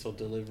Uber Eats or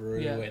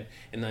Deliveroo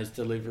and those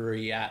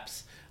delivery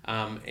apps.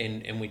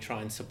 And we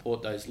try and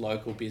support those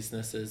local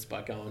businesses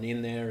by going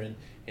in there and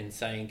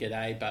saying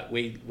g'day. But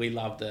we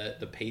love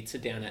the pizza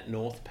down at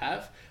North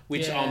Pav,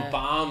 which on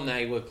Balm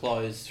they were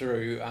closed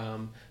through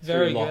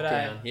Very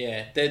lockdown.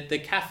 Good, eh?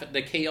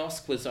 The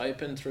kiosk was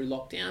open through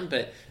lockdown,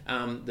 but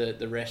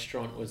the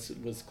restaurant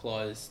was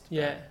closed.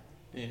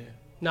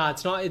 No,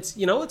 it's not. It's,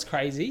 you know what's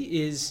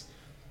crazy is,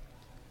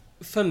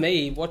 for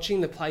me,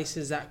 watching the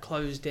places that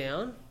closed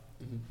down,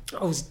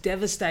 I was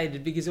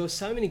devastated because there were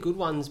so many good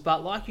ones.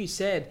 But like you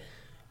said,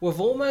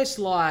 we've almost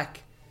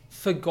like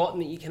forgotten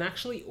that you can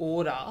actually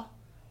order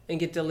and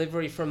get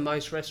delivery from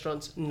most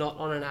restaurants not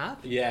on an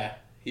app.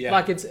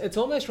 Like it's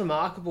almost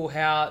remarkable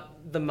how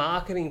the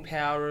marketing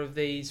power of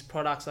these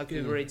products like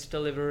Uber Eats,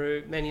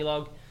 Deliveroo,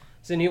 Menulog,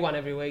 there's a new one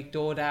every week,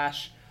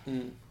 DoorDash.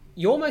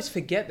 You almost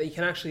forget that you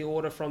can actually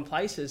order from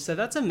places. So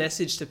that's a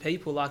message to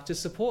people, like, to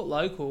support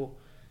local.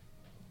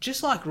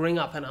 Just like ring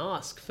up and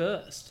ask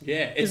first.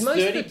 It's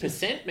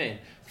 30%, man.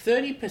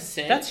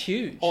 30%. That's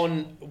huge.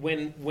 On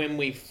when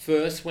we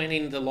first went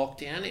into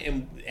lockdown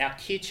and our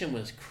kitchen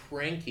was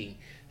cranking.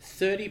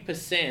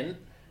 30%,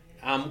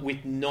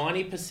 with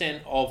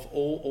 90% of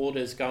all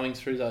orders going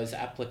through those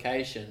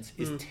applications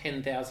is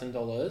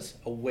 $10,000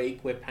 a week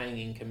we're paying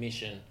in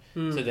commission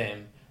to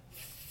them.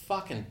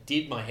 Fucking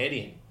did my head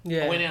in.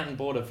 I went out and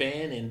bought a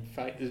van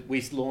and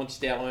we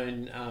launched our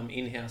own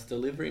in-house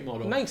delivery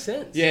model. Makes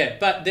sense.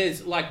 But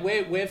there's like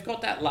we've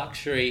got that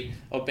luxury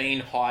of being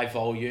high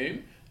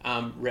volume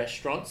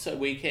restaurants, so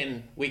we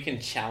can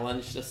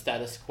challenge the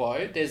status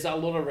quo. There's a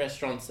lot of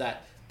restaurants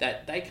that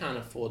they can't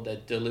afford the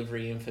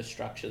delivery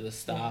infrastructure, the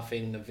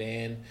staffing, the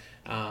van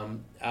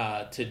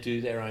to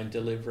do their own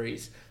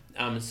deliveries.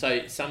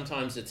 So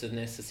sometimes it's a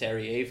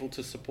necessary evil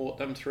to support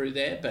them through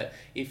there. But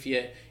if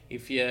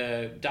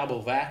you're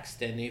double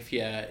vaxxed and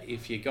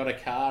if you got a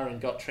car and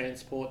got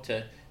transport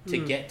to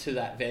get to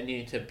that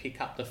venue to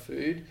pick up the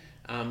food,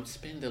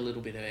 spend a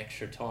little bit of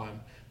extra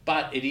time.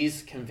 But it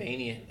is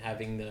convenient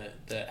having the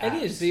apps. It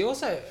is. But you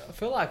also, I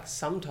feel like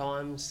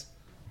sometimes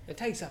it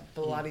takes up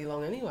bloody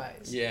long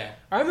anyways.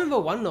 I remember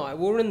one night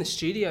we were in the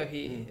studio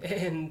here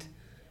and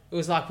it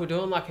was like we're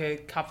doing like a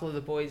couple of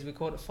the boys, we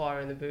caught a fire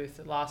in the booth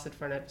that lasted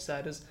for an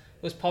episode. It was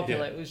was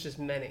popular. Yeah. It was just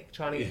manic,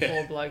 trying to get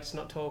four blokes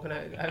not talking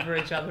over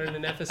each other in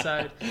an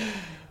episode.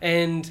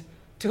 And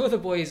two of the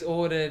boys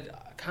ordered,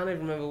 I can't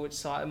even remember which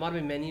site, it might have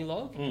been Menu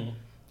Log.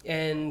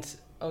 And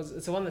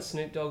it's the one that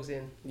Snoop Dogg's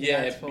in.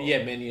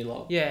 Menu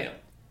Log. Yeah.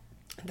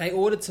 They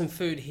ordered some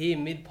food here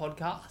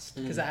mid-podcast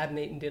because they hadn't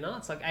eaten dinner.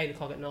 It's like 8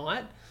 o'clock at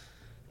night.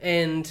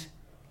 And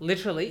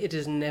literally, it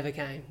just never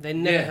came. They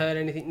never heard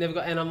anything, never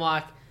got... And I'm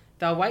like...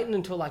 They were waiting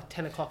until like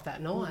 10 o'clock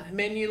that night.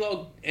 Menu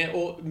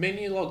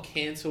Log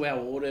cancel our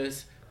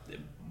orders.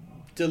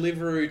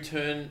 Deliveroo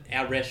turn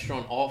our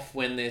restaurant off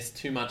when there's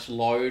too much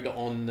load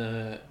on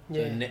the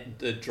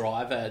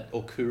driver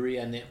or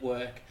courier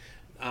network.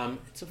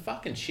 It's a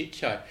fucking shit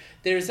show.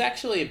 There is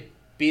actually a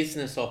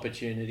business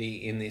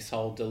opportunity in this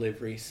whole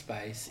delivery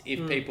space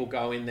if people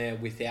go in there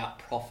without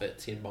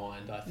profits in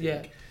mind, I think.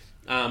 Yeah.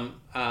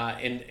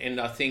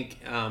 And I think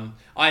I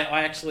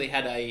actually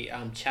had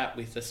a chat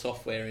with a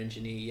software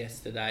engineer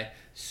yesterday.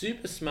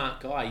 Super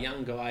smart guy,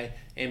 young guy,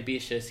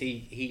 ambitious.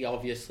 He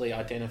obviously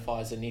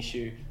identifies an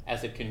issue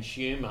as a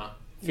consumer.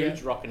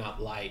 Food's rocking up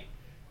late.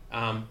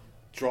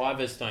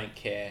 Drivers don't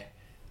care.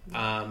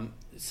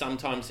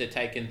 Sometimes they're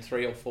taking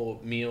 3 or 4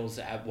 meals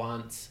at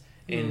once,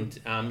 and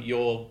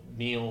your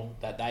meal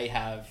that they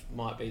have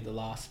might be the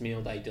last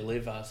meal they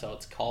deliver, so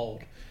it's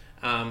cold.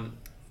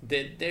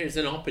 There's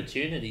an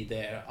opportunity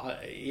there.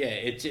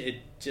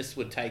 It just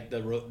would take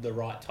the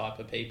right type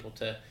of people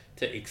to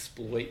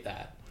exploit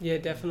that. Yeah,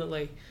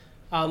 definitely.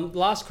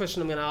 Last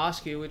question I'm going to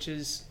ask you, which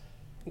is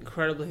an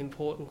incredibly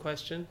important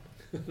question,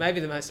 maybe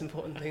the most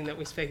important thing that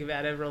we speak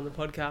about ever on the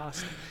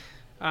podcast.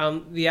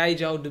 The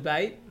age-old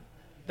debate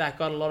that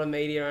got a lot of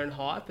media and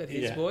hype at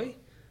His Boy.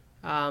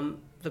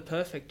 The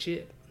perfect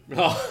chip.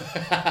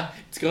 Oh,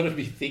 it's got to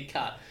be thick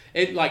cut.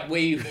 It like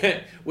we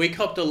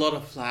copped a lot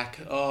of flack.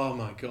 Oh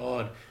my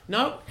god!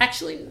 No,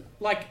 actually,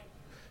 like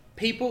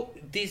people,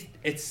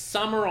 it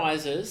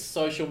summarizes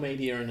social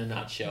media in a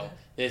nutshell.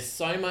 There's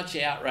so much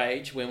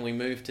outrage when we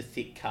move to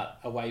thick cut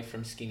away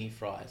from skinny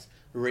fries.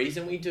 The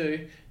reason we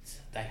do is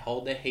they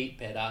hold their heat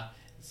better.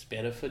 It's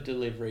better for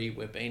delivery.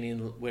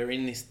 We're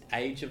in this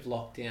age of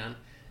lockdown.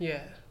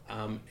 Yeah.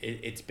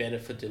 It's better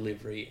for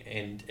delivery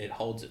and it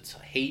holds its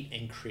heat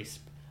and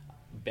crisp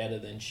better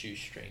than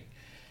shoestring.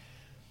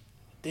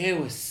 There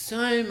was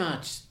so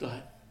much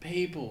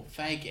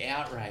fake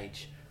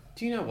outrage.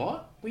 Do you know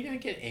what? We don't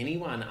get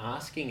anyone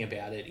asking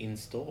about it in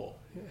store.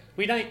 Yeah.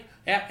 We don't.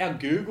 Our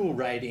Google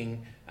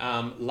rating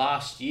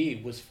last year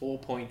was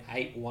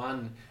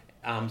 4.81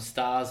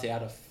 stars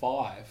out of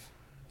 5.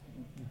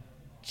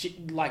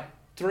 Like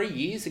 3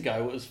 years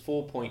ago, it was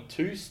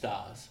 4.2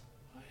 stars.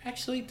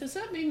 Actually, does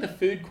that mean the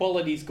food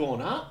quality's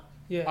gone up?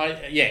 Yeah.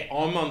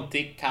 I'm on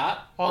thick cut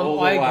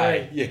I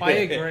agree. I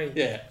agree.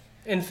 Yeah.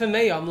 And for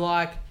me, I'm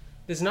like,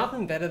 there's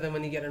nothing better than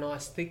when you get a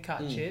nice thick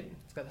cut chip.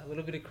 It's got that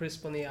little bit of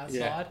crisp on the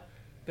outside,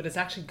 but it's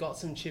actually got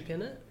some chip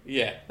in it.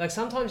 Yeah. Like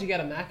sometimes you go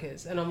to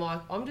Macca's and I'm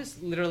like, I'm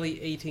just literally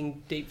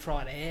eating deep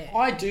fried air.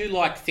 I do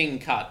like thin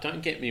cut.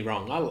 Don't get me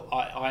wrong.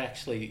 I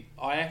actually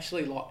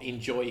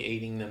enjoy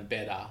eating them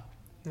better.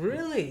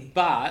 Really?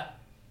 But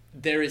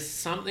there is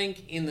something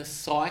in the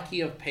psyche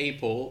of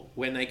people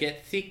when they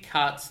get thick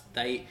cuts,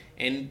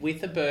 and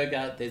with a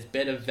burger, there's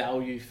better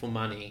value for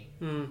money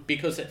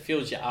because it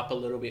fills you up a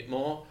little bit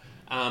more.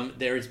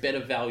 There is better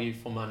value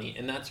for money,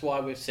 and that's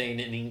why we've seen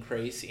an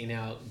increase in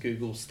our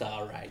Google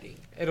star rating.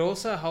 It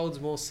also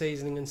holds more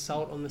seasoning and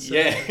salt on the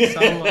surface. Yeah. So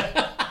I'm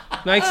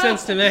like, makes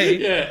sense to me.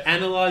 Yeah,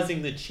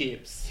 analysing the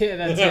chips. Yeah,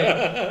 that's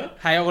it.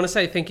 Hey, I want to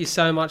say thank you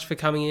so much for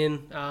coming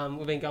in.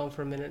 We've been going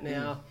for a minute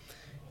now.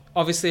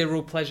 Obviously, a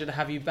real pleasure to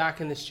have you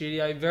back in the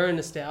studio. Very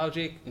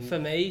nostalgic for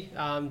me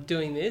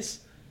doing this.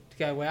 To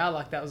go, wow,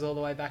 like that was all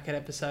the way back at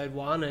episode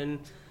 1, and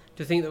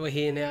to think that we're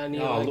here now in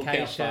your location. Look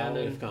how far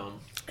we've gone.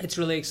 It's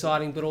really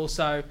exciting, but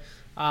also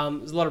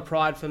there's a lot of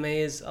pride for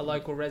me as a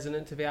local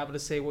resident to be able to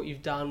see what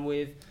you've done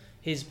with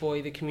His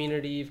Boy, the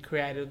community you've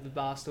created with the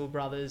Barstool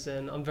brothers,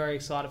 and I'm very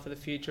excited for the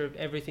future of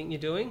everything you're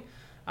doing.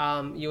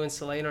 You and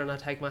Selena, and I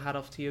take my hat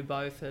off to you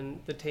both and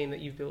the team that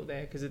you've built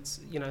there because it's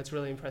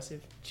really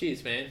impressive.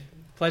 Cheers, man.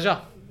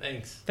 Pleasure.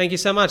 Thanks. Thank you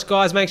so much,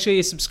 guys. Make sure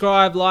you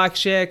subscribe, like,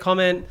 share,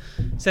 comment,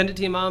 send it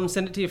to your mum,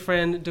 send it to your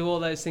friend, do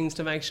all those things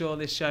to make sure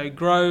this show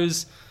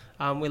grows.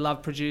 We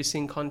love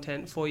producing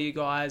content for you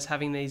guys,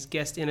 having these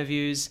guest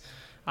interviews,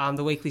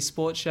 the weekly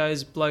sports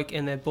shows, Bloke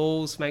and Their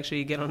Balls. Make sure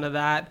you get onto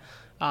that,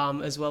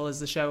 as well as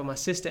the show with my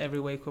sister every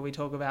week where we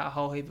talk about a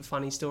whole heap of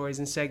funny stories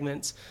and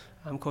segments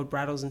called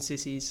Brattles and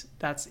Sissies.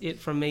 That's it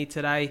from me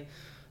today.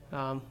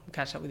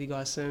 Catch up with you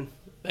guys soon.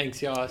 Thanks,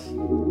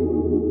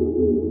 guys.